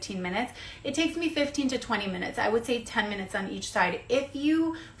 to 15 minutes. It takes me 15 to 20 minutes. I would say 10 minutes on each side. If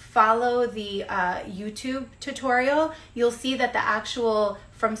you follow the YouTube tutorial, you'll see that the actual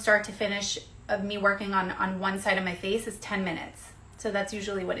from start to finish of me working on one side of my face is 10 minutes. So that's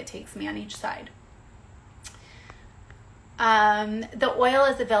usually what it takes me on each side. The oil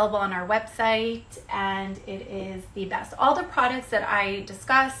is available on our website, and it is the best. All the products that I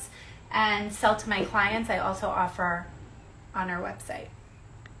discuss and sell to my clients, I also offer on our website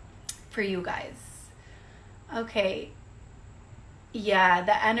for you guys. Okay. Yeah,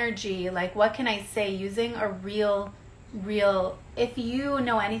 the energy, like what can I say? Using a real, if you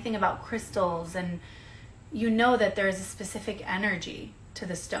know anything about crystals, and you know that there's a specific energy to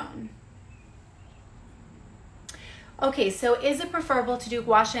the stone. Okay, so is it preferable to do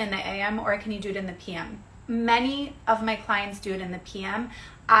gua sha in the AM, or can you do it in the PM? Many of my clients do it in the PM.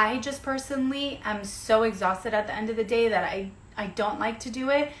 I just personally am so exhausted at the end of the day that I don't like to do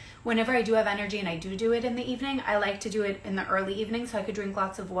it. Whenever I do have energy and I do it in the evening, I like to do it in the early evening so I could drink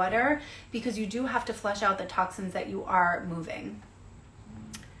lots of water, because you do have to flush out the toxins that you are moving.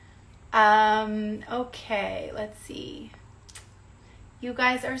 Okay, let's see. You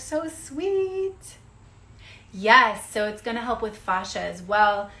guys are so sweet. Yes, so it's going to help with fascia as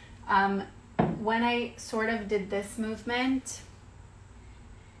well. When I sort of did this movement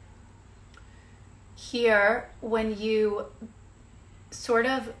here, when you sort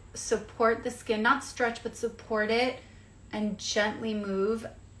of support the skin, not stretch, but support it and gently move,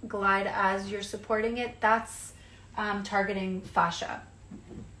 glide as you're supporting it, that's targeting fascia.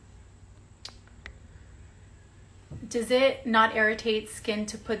 Does it not irritate skin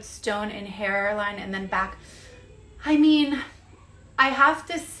to put stone in hairline and then back? I mean, I have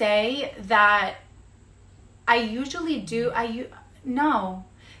to say that I usually do. No,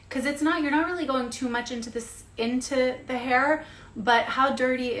 because it's not, you're not really going too much into the hair. But how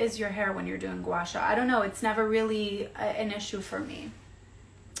dirty is your hair when you're doing gua sha? I don't know. It's never really an issue for me.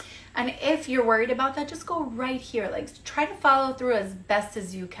 And if you're worried about that, just go right here. Like, try to follow through as best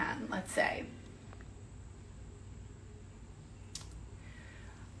as you can, let's say.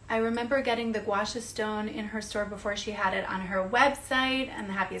 I remember getting the gua sha stone in her store before she had it on her website, and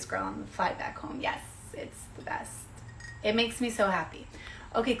the happiest girl on the flight back home. Yes, it's the best. It makes me so happy.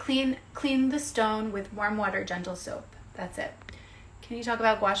 Okay, clean the stone with warm water, gentle soap. That's it. Can you talk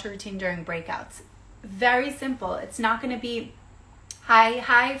about gua sha routine during breakouts? Very simple. It's not going to be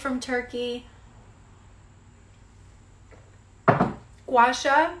hi from Turkey. Gua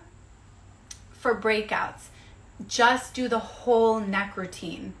sha for breakouts, just do the whole neck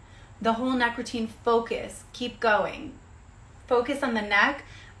routine. The whole neck routine, focus, keep going. Focus on the neck,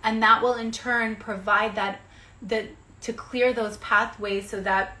 and that will in turn provide to clear those pathways so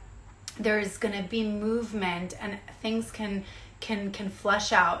that there's going to be movement and things can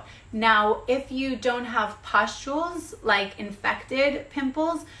flush out. Now, if you don't have pustules, like infected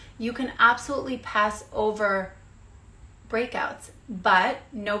pimples, you can absolutely pass over breakouts, but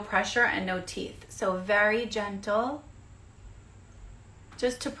no pressure and no teeth. So very gentle,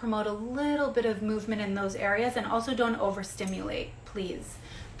 just to promote a little bit of movement in those areas, and also don't overstimulate, please.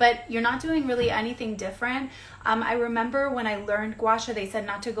 But you're not doing really anything different. I remember when I learned gua sha, they said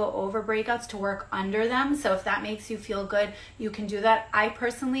not to go over breakouts, to work under them. So if that makes you feel good, you can do that. I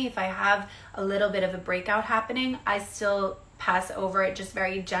personally, if I have a little bit of a breakout happening, I still pass over it, just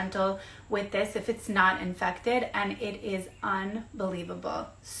very gentle with this if it's not infected, and it is unbelievable.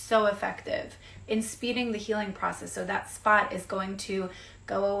 So effective in speeding the healing process. So that spot is going to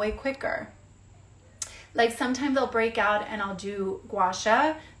go away quicker. Like sometimes I'll break out and I'll do gua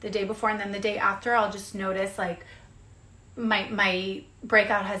sha the day before, and then the day after I'll just notice like my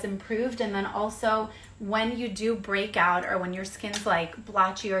breakout has improved. And then also when you do breakout, or when your skin's like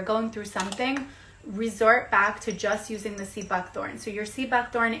blotchy or going through something, resort back to just using the sea buckthorn. So your sea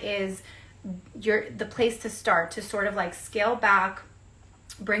buckthorn is the place to start, to sort of like scale back,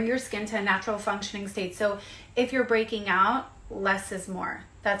 bring your skin to a natural functioning state. So if you're breaking out, less is more.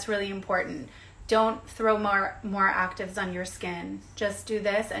 That's really important. Don't throw more actives on your skin. Just do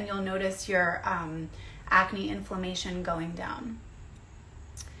this and you'll notice your acne inflammation going down.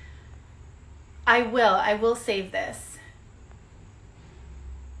 I will save this.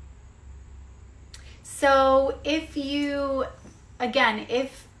 So if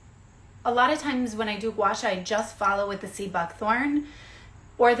a lot of times when I do gua sha, I just follow with the sea buckthorn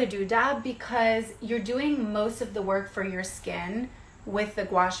or the doodad, because you're doing most of the work for your skin. With the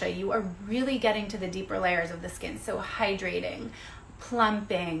gua sha, you are really getting to the deeper layers of the skin. So hydrating,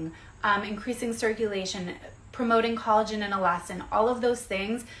 plumping, increasing circulation, promoting collagen and elastin, all of those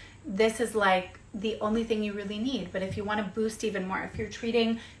things. This is like the only thing you really need. But if you want to boost even more, if you're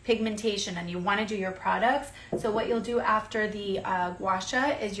treating pigmentation and you want to do your products, so what you'll do after the gua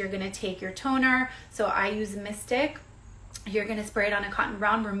sha is you're going to take your toner. So I use Mystic. You're going to spray it on a cotton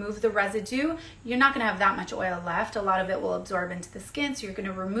round, remove the residue. You're not going to have that much oil left. A lot of it will absorb into the skin. So you're going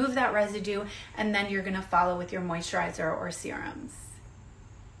to remove that residue, and then you're going to follow with your moisturizer or serums.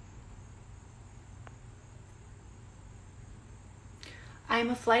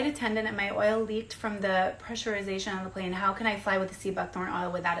 I'm a flight attendant and my oil leaked from the pressurization on the plane. How can I fly with the sea buckthorn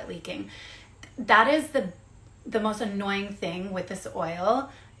oil without it leaking? That is the most annoying thing with this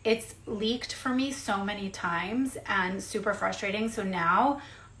oil. It's leaked for me so many times and super frustrating. So now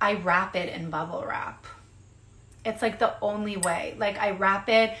I wrap it in bubble wrap. It's like the only way. Like I wrap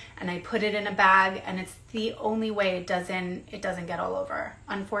it and I put it in a bag, and it's the only way it doesn't get all over.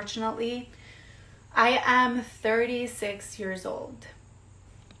 Unfortunately, I am 36 years old.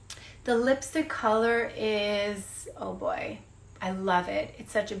 The lipstick color is, oh boy, I love it.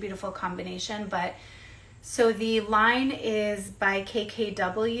 It's such a beautiful combination. But so the line is by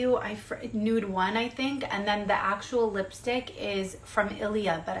KKW, Nude 1, I think. And then the actual lipstick is from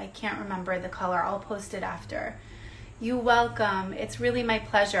Ilia, but I can't remember the color. I'll post it after. You're welcome. It's really my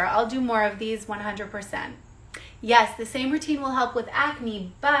pleasure. I'll do more of these 100%. Yes, the same routine will help with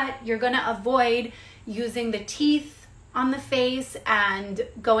acne, but you're going to avoid using the teeth on the face and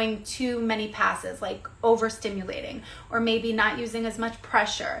going too many passes, like overstimulating, or maybe not using as much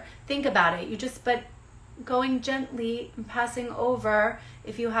pressure. Think about it. But going gently and passing over,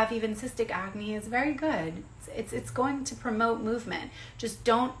 if you have even cystic acne, is very good. It's going to promote movement. Just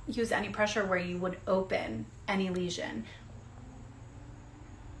don't use any pressure where you would open any lesion.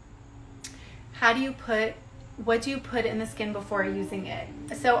 What do you put in the skin before using it?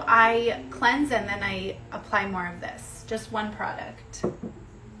 So I cleanse and then I apply more of this. Just one product.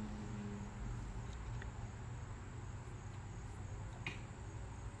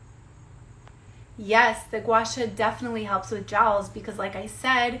 Yes, the gua sha definitely helps with jowls because, like I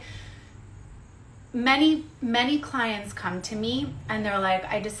said, many clients come to me and they're like,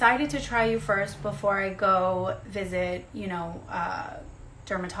 I decided to try you first before I go visit,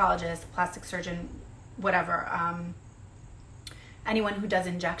 dermatologist, plastic surgeon, whatever, anyone who does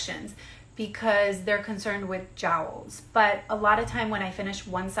injections, because they're concerned with jowls. But a lot of time when I finish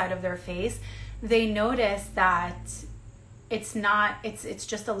one side of their face, they notice that it's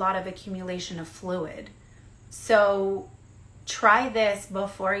just a lot of accumulation of fluid. So try this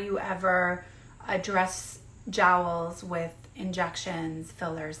before you ever address jowls with injections,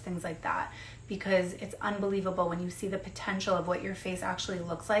 fillers, things like that, because it's unbelievable when you see the potential of what your face actually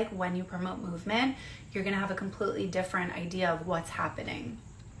looks like when you promote movement. You're gonna have a completely different idea of what's happening.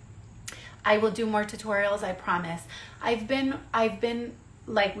 I will do more tutorials, I promise. I've been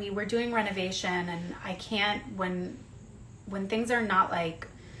like, we were doing renovation and I can't, when things are not like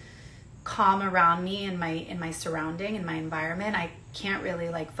calm around me in my surrounding, in my environment, I can't really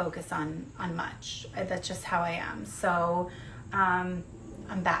like focus on much. That's just how I am. So I'm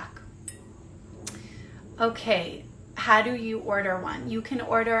back. Okay, how do you order one? You can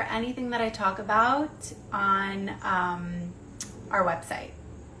order anything that I talk about on our website.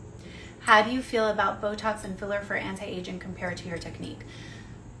 How do you feel about Botox and filler for anti-aging compared to your technique?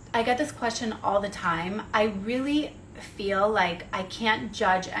 I get this question all the time. I really feel like I can't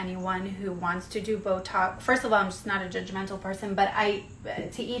judge anyone who wants to do Botox. First of all, I'm just not a judgmental person, but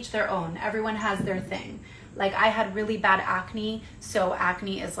to each their own. Everyone has their thing. Like, I had really bad acne, so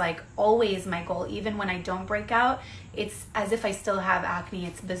acne is like always my goal. Even when I don't break out, it's as if I still have acne.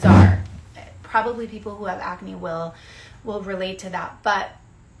 It's bizarre. Probably people who have acne will relate to that, but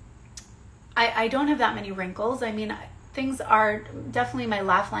I don't have that many wrinkles. I mean, things are definitely, my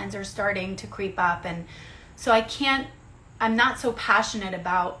laugh lines are starting to creep up, and so I'm not so passionate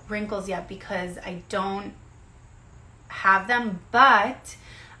about wrinkles yet because I don't have them, but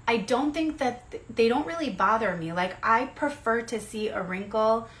I don't think that they don't really bother me. Like, I prefer to see a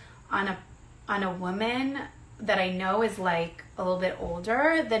wrinkle on a woman that I know is like a little bit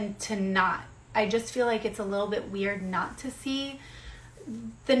older than to not. I just feel like it's a little bit weird not to see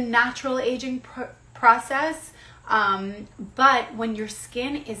the natural aging process. But when your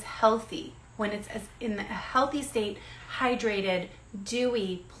skin is healthy, when it's in a healthy state, hydrated,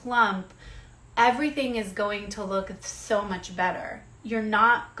 dewy, plump, everything is going to look so much better. You're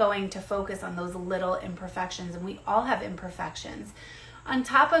not going to focus on those little imperfections, and we all have imperfections. On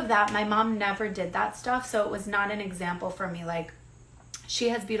top of that, my mom never did that stuff, so it was not an example for me. Like, she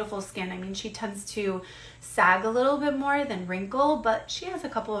has beautiful skin. I mean, she tends to sag a little bit more than wrinkle, but she has a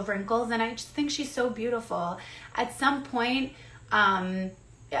couple of wrinkles, and I just think she's so beautiful. At some point, I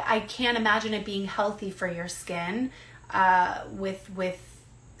can't imagine it being healthy for your skin.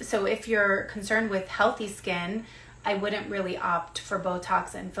 So if you're concerned with healthy skin, I wouldn't really opt for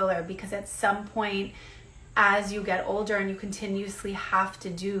Botox and filler, because at some point, as you get older and you continuously have to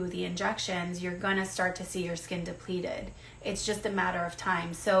do the injections, you're gonna start to see your skin depleted. It's just a matter of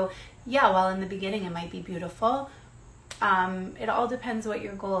time. So yeah, while in the beginning it might be beautiful, it all depends what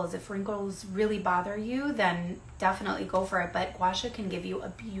your goal is. If wrinkles really bother you, then definitely go for it. But gua sha can give you a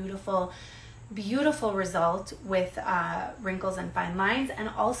beautiful, beautiful result with wrinkles and fine lines, and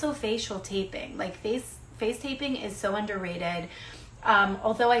also facial taping. Like, face taping is so underrated.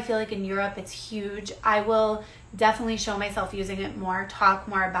 Although I feel like in Europe it's huge. I will definitely show myself using it more, talk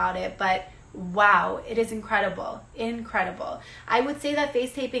more about it, but wow, it is incredible. I would say that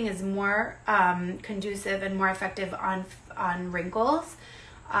face taping is more conducive and more effective on wrinkles,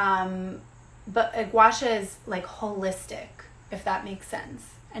 but gua sha is like holistic, if that makes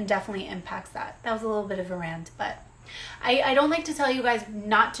sense, and definitely impacts that. That was a little bit of a rant, but I don't like to tell you guys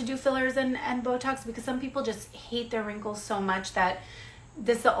not to do fillers and Botox, because some people just hate their wrinkles so much that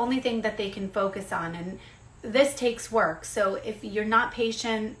this is the only thing that they can focus on, and this takes work. So if you're not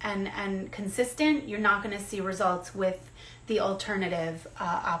patient and consistent, you're not going to see results with the alternative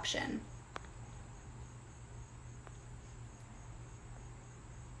option.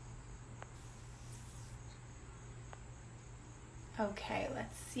 Okay,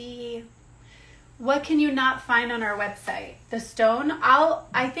 let's see. What can you not find on our website? The stone?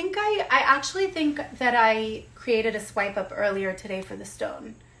 I actually think that I created a swipe up earlier today for the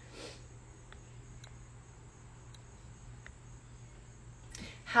stone.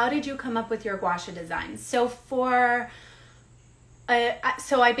 How did you come up with your gua sha design? So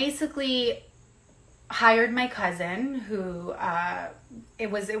I basically hired my cousin, who it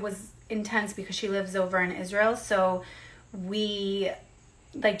was intense because she lives over in Israel. So we,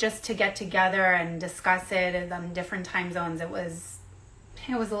 like, just to get together and discuss it in different time zones, it was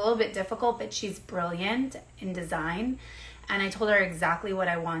a little bit difficult, but she's brilliant in design. And I told her exactly what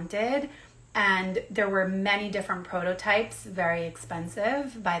I wanted. And there were many different prototypes, very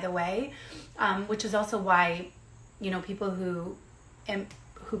expensive, by the way, which is also why, people who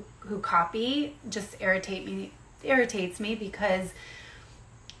copy just irritates me, because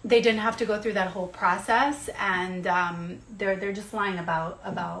they didn't have to go through that whole process, and they're just lying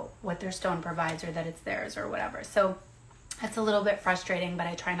about what their stone provides, or that it's theirs or whatever. So it's a little bit frustrating, but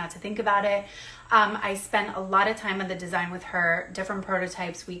I try not to think about it. I spent a lot of time on the design with her, different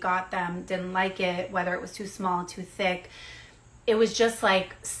prototypes. We got them, didn't like it, whether it was too small, too thick. It was just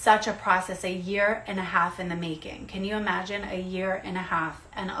like such a process, 1.5 years in the making. Can you imagine? 1.5 years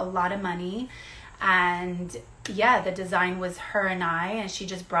and a lot of money. And yeah, the design was her and I, and she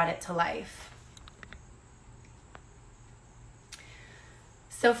just brought it to life.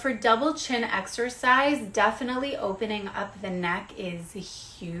 So for double chin exercise, definitely opening up the neck is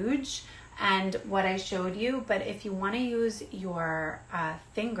huge, and what I showed you. But if you want to use your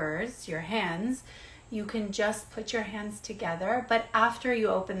fingers, your hands, you can just put your hands together, but after you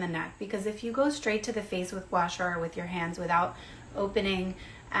open the neck, because if you go straight to the face with gua sha or with your hands without opening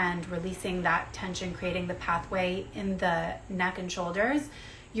and releasing that tension, creating the pathway in the neck and shoulders,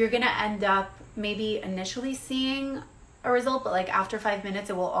 you're gonna end up maybe initially seeing a result, but like after 5 minutes,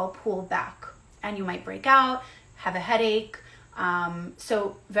 it will all pull back and you might break out, have a headache.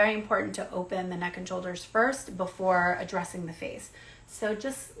 So very important to open the neck and shoulders first before addressing the face. So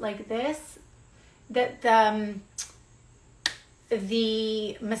just like this, the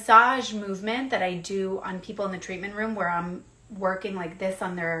massage movement that I do on people in the treatment room, where I'm working like this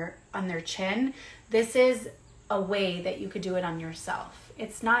on their chin, this is a way that you could do it on yourself.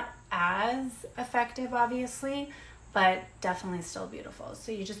 It's not as effective, obviously, but definitely still beautiful.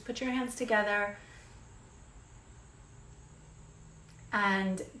 So you just put your hands together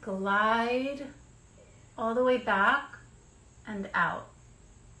and glide all the way back and out.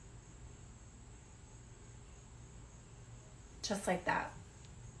 Just like that.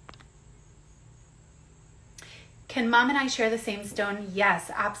 Can mom and I share the same stone? Yes,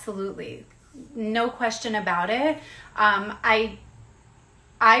 absolutely. No question about it. I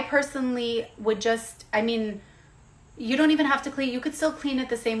personally would just, you don't even have to clean. You could still clean it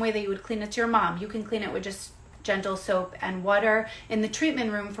the same way that you would clean it to your mom. You can clean it with just gentle soap and water. In the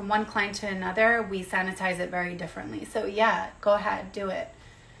treatment room, from one client to another, we sanitize it very differently. So yeah, go ahead, do it.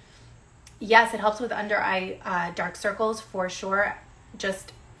 Yes, it helps with under eye dark circles for sure.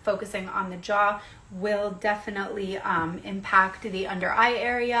 Just focusing on the jaw will definitely impact the under eye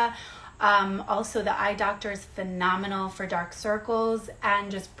area. Also, the eye doctor is phenomenal for dark circles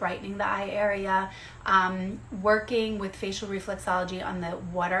and just brightening the eye area. Working with facial reflexology on the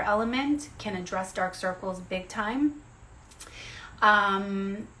water element can address dark circles big time.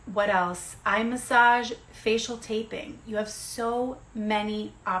 What else? Eye massage, facial taping. You have so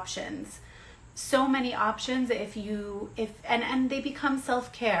many options. So many options and they become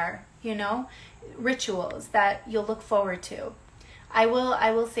self-care, rituals that you'll look forward to. I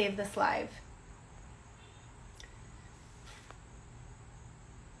will save this live.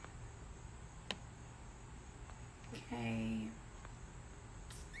 Okay.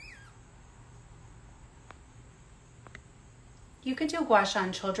 You could do gua sha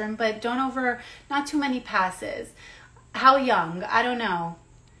on children, but not too many passes. How young? I don't know.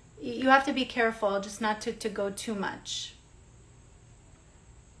 You have to be careful just not to go too much.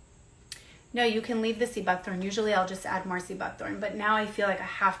 No, you can leave the sea buckthorn. Usually I'll just add more sea buckthorn, but now I feel like I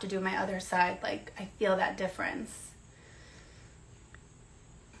have to do my other side. Like, I feel that difference.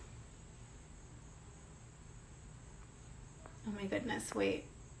 Oh my goodness, wait.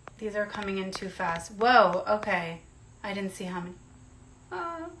 These are coming in too fast. Whoa, okay. I didn't see how many.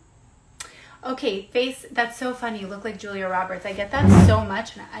 Okay, face, that's so funny. You look like Julia Roberts. I get that so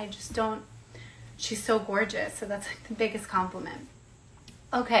much, and I just don't. She's so gorgeous, so that's like the biggest compliment.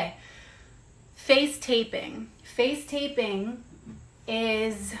 Okay, face taping. Face taping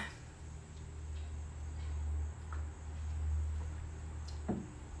is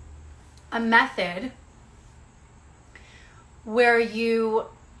a method where you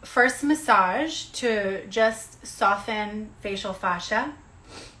first massage to just soften facial fascia,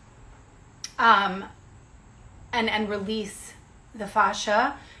 and release the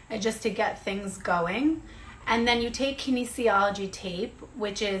fascia, and just to get things going. And then you take kinesiology tape,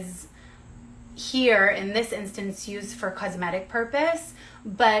 which is here in this instance used for cosmetic purpose.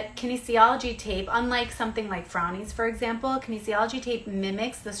 But kinesiology tape, unlike something like Frownies, for example, kinesiology tape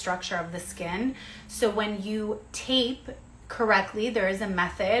mimics the structure of the skin. So when you tape correctly, there is a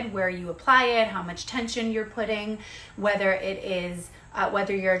method where you apply it, how much tension you're putting, whether it is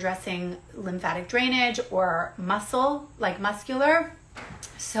whether you're addressing lymphatic drainage or muscle, like muscular.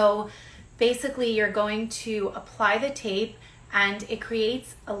 So basically you're going to apply the tape, and it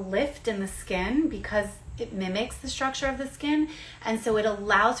creates a lift in the skin because it mimics the structure of the skin. And so it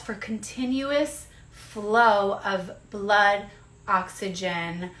allows for continuous flow of blood,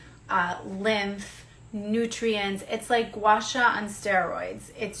 oxygen, lymph, nutrients. It's like gua sha on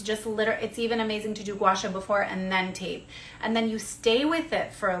steroids. It's just it's even amazing to do gua sha before and then tape. And then you stay with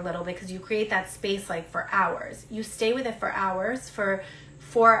it for a little bit because you create that space like for hours. You stay with it for hours, for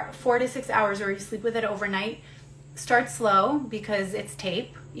 4 to 6 hours, or you sleep with it overnight. Start slow because it's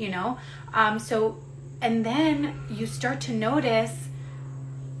tape, you know. And then you start to notice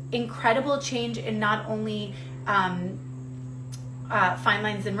incredible change in not only fine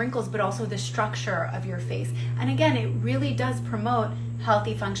lines and wrinkles, but also the structure of your face. And again, it really does promote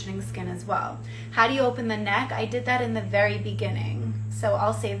healthy functioning skin as well. How do you open the neck? I did that in the very beginning. So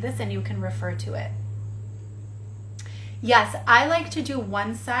I'll save this and you can refer to it. Yes, I like to do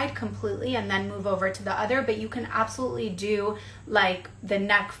one side completely and then move over to the other, but you can absolutely do like the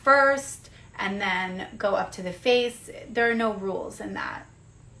neck first and then go up to the face. There are no rules in that.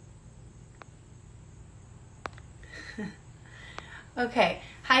 Okay.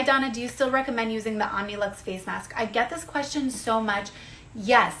 Hi, Donna. Do you still recommend using the Omnilux face mask? I get this question so much.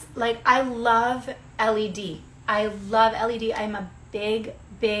 Yes. Like, I love LED. I love LED. I'm a big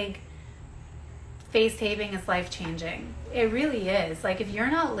face taping is life-changing. It really is. Like, if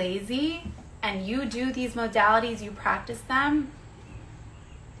you're not lazy and you do these modalities, you practice them,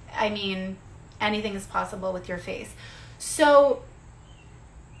 I mean, anything is possible with your face. So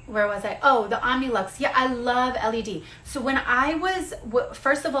where was I? Oh, the Omnilux. Yeah, I love LED. So when I was,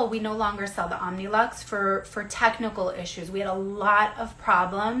 first of all, we no longer sell the Omnilux for technical issues. We had a lot of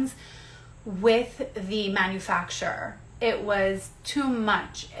problems with the manufacturer. It was too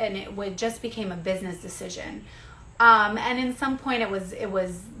much, and it just became a business decision. And in some point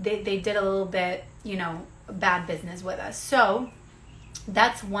they did a little bit, you know, bad business with us. So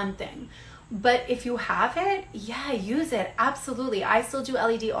that's one thing. But if you have it, yeah, use it. Absolutely. I still do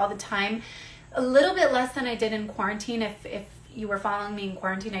LED all the time. A little bit less than I did in quarantine. If you were following me in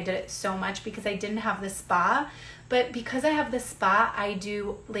quarantine, I did it so much because I didn't have the spa. But because I have the spa, I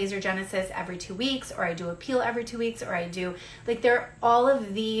do laser genesis every 2 weeks, or I do a peel every 2 weeks, or I do, like, there are all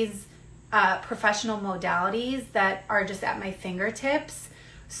of these professional modalities that are just at my fingertips.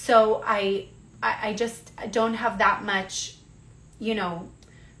 So I just don't have that much, you know,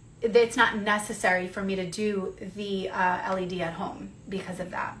 it's not necessary for me to do the LED at home because of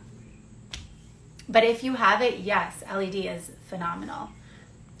that. But if you have it, yes, LED is phenomenal.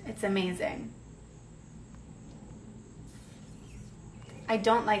 It's amazing. I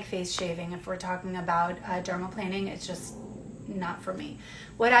don't like face shaving. If we're talking about dermaplaning, it's just not for me.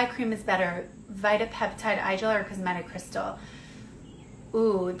 What eye cream is better, Vitapeptide eye gel or Cosmetic Crystal?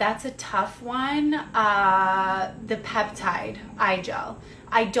 Ooh, that's a tough one. The peptide eye gel.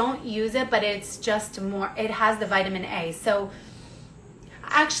 I don't use it, but it's just more, it has the vitamin A. So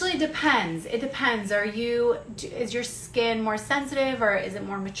actually it depends. It depends. Is your skin more sensitive or is it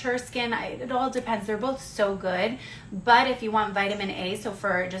more mature skin? It all depends. They're both so good. But if you want vitamin A, so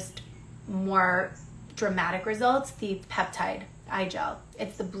for just more dramatic results, the peptide eye gel.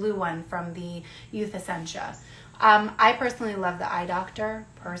 It's the blue one from the Youth Essentia. I personally love the Eye Doctor,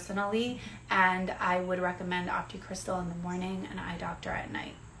 personally, and I would recommend OptiCrystal in the morning and Eye Doctor at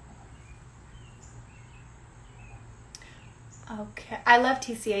night. Okay, I love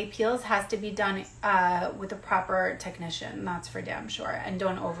TCA peels. Has to be done with a proper technician, that's for damn sure, and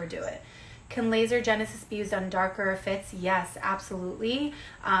don't overdo it. Can laser genesis be used on darker fits? Yes, absolutely.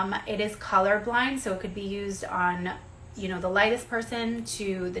 It is colorblind, so it could be used on you know, the lightest person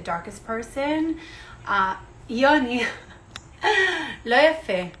to the darkest person. Yoni, lo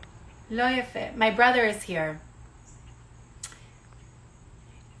yafe, lo yafe. My brother is here.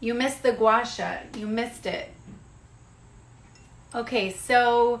 You missed the gua sha. You missed it. Okay,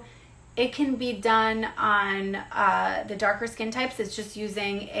 so it can be done on the darker skin types. It's just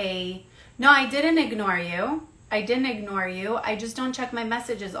using a... No, I didn't ignore you. I didn't ignore you. I just don't check my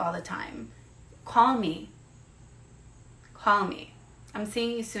messages all the time. Call me. Call me. I'm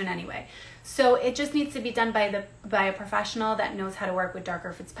seeing you soon anyway. So it just needs to be done by a professional that knows how to work with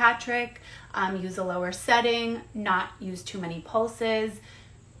darker Fitzpatrick. Use a lower setting, not use too many pulses.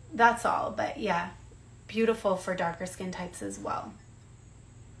 That's all. But yeah, beautiful for darker skin types as well.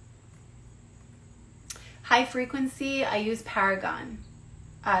 High frequency, I use Paragon.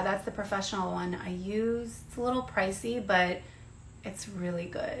 That's the professional one I use. It's a little pricey, but it's really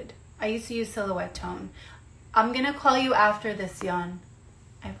good. I used to use Silhouette Tone. I'm going to call you after this, Yon.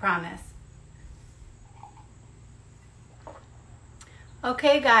 I promise.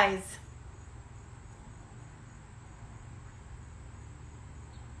 Okay, guys.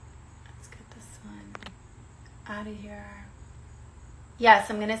 Let's get this one out of here. Yes,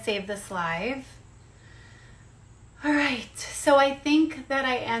 I'm going to save this live. All right, so I think that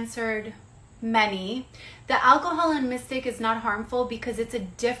I answered many. The alcohol in Mystic is not harmful because it's a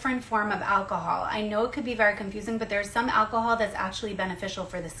different form of alcohol. I know it could be very confusing, but there's some alcohol that's actually beneficial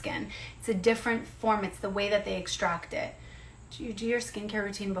for the skin. It's a different form. It's the way that they extract it. Do you do your skincare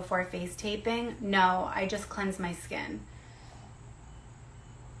routine before face taping? No, I just cleanse my skin.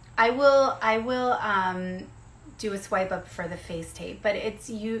 I will do a swipe up for the face tape, but it's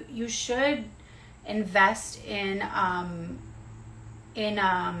you should invest in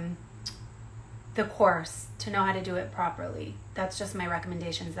the course to know how to do it properly. That's just my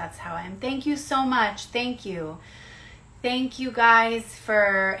recommendations. That's how I am. Thank you so much. Thank you. Thank you guys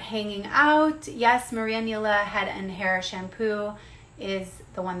for hanging out. Yes, Maria Nila Head and Hair Shampoo is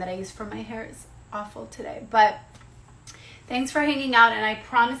the one that I use for my hair. It's awful today, but thanks for hanging out, and I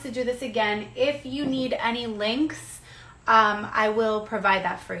promise to do this again. If you need any links, I will provide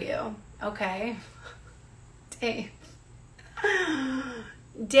that for you. Okay?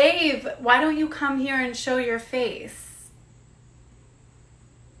 Dave, why don't you come here and show your face?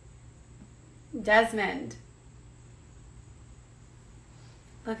 Desmond.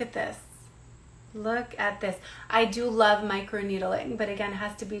 Look at this. Look at this. I do love microneedling, but again, it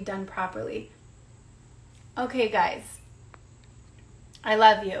has to be done properly. Okay, guys. I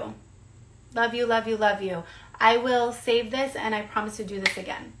love you. Love you, love you, love you. I will save this, and I promise to do this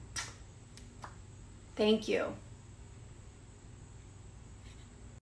again. Thank you.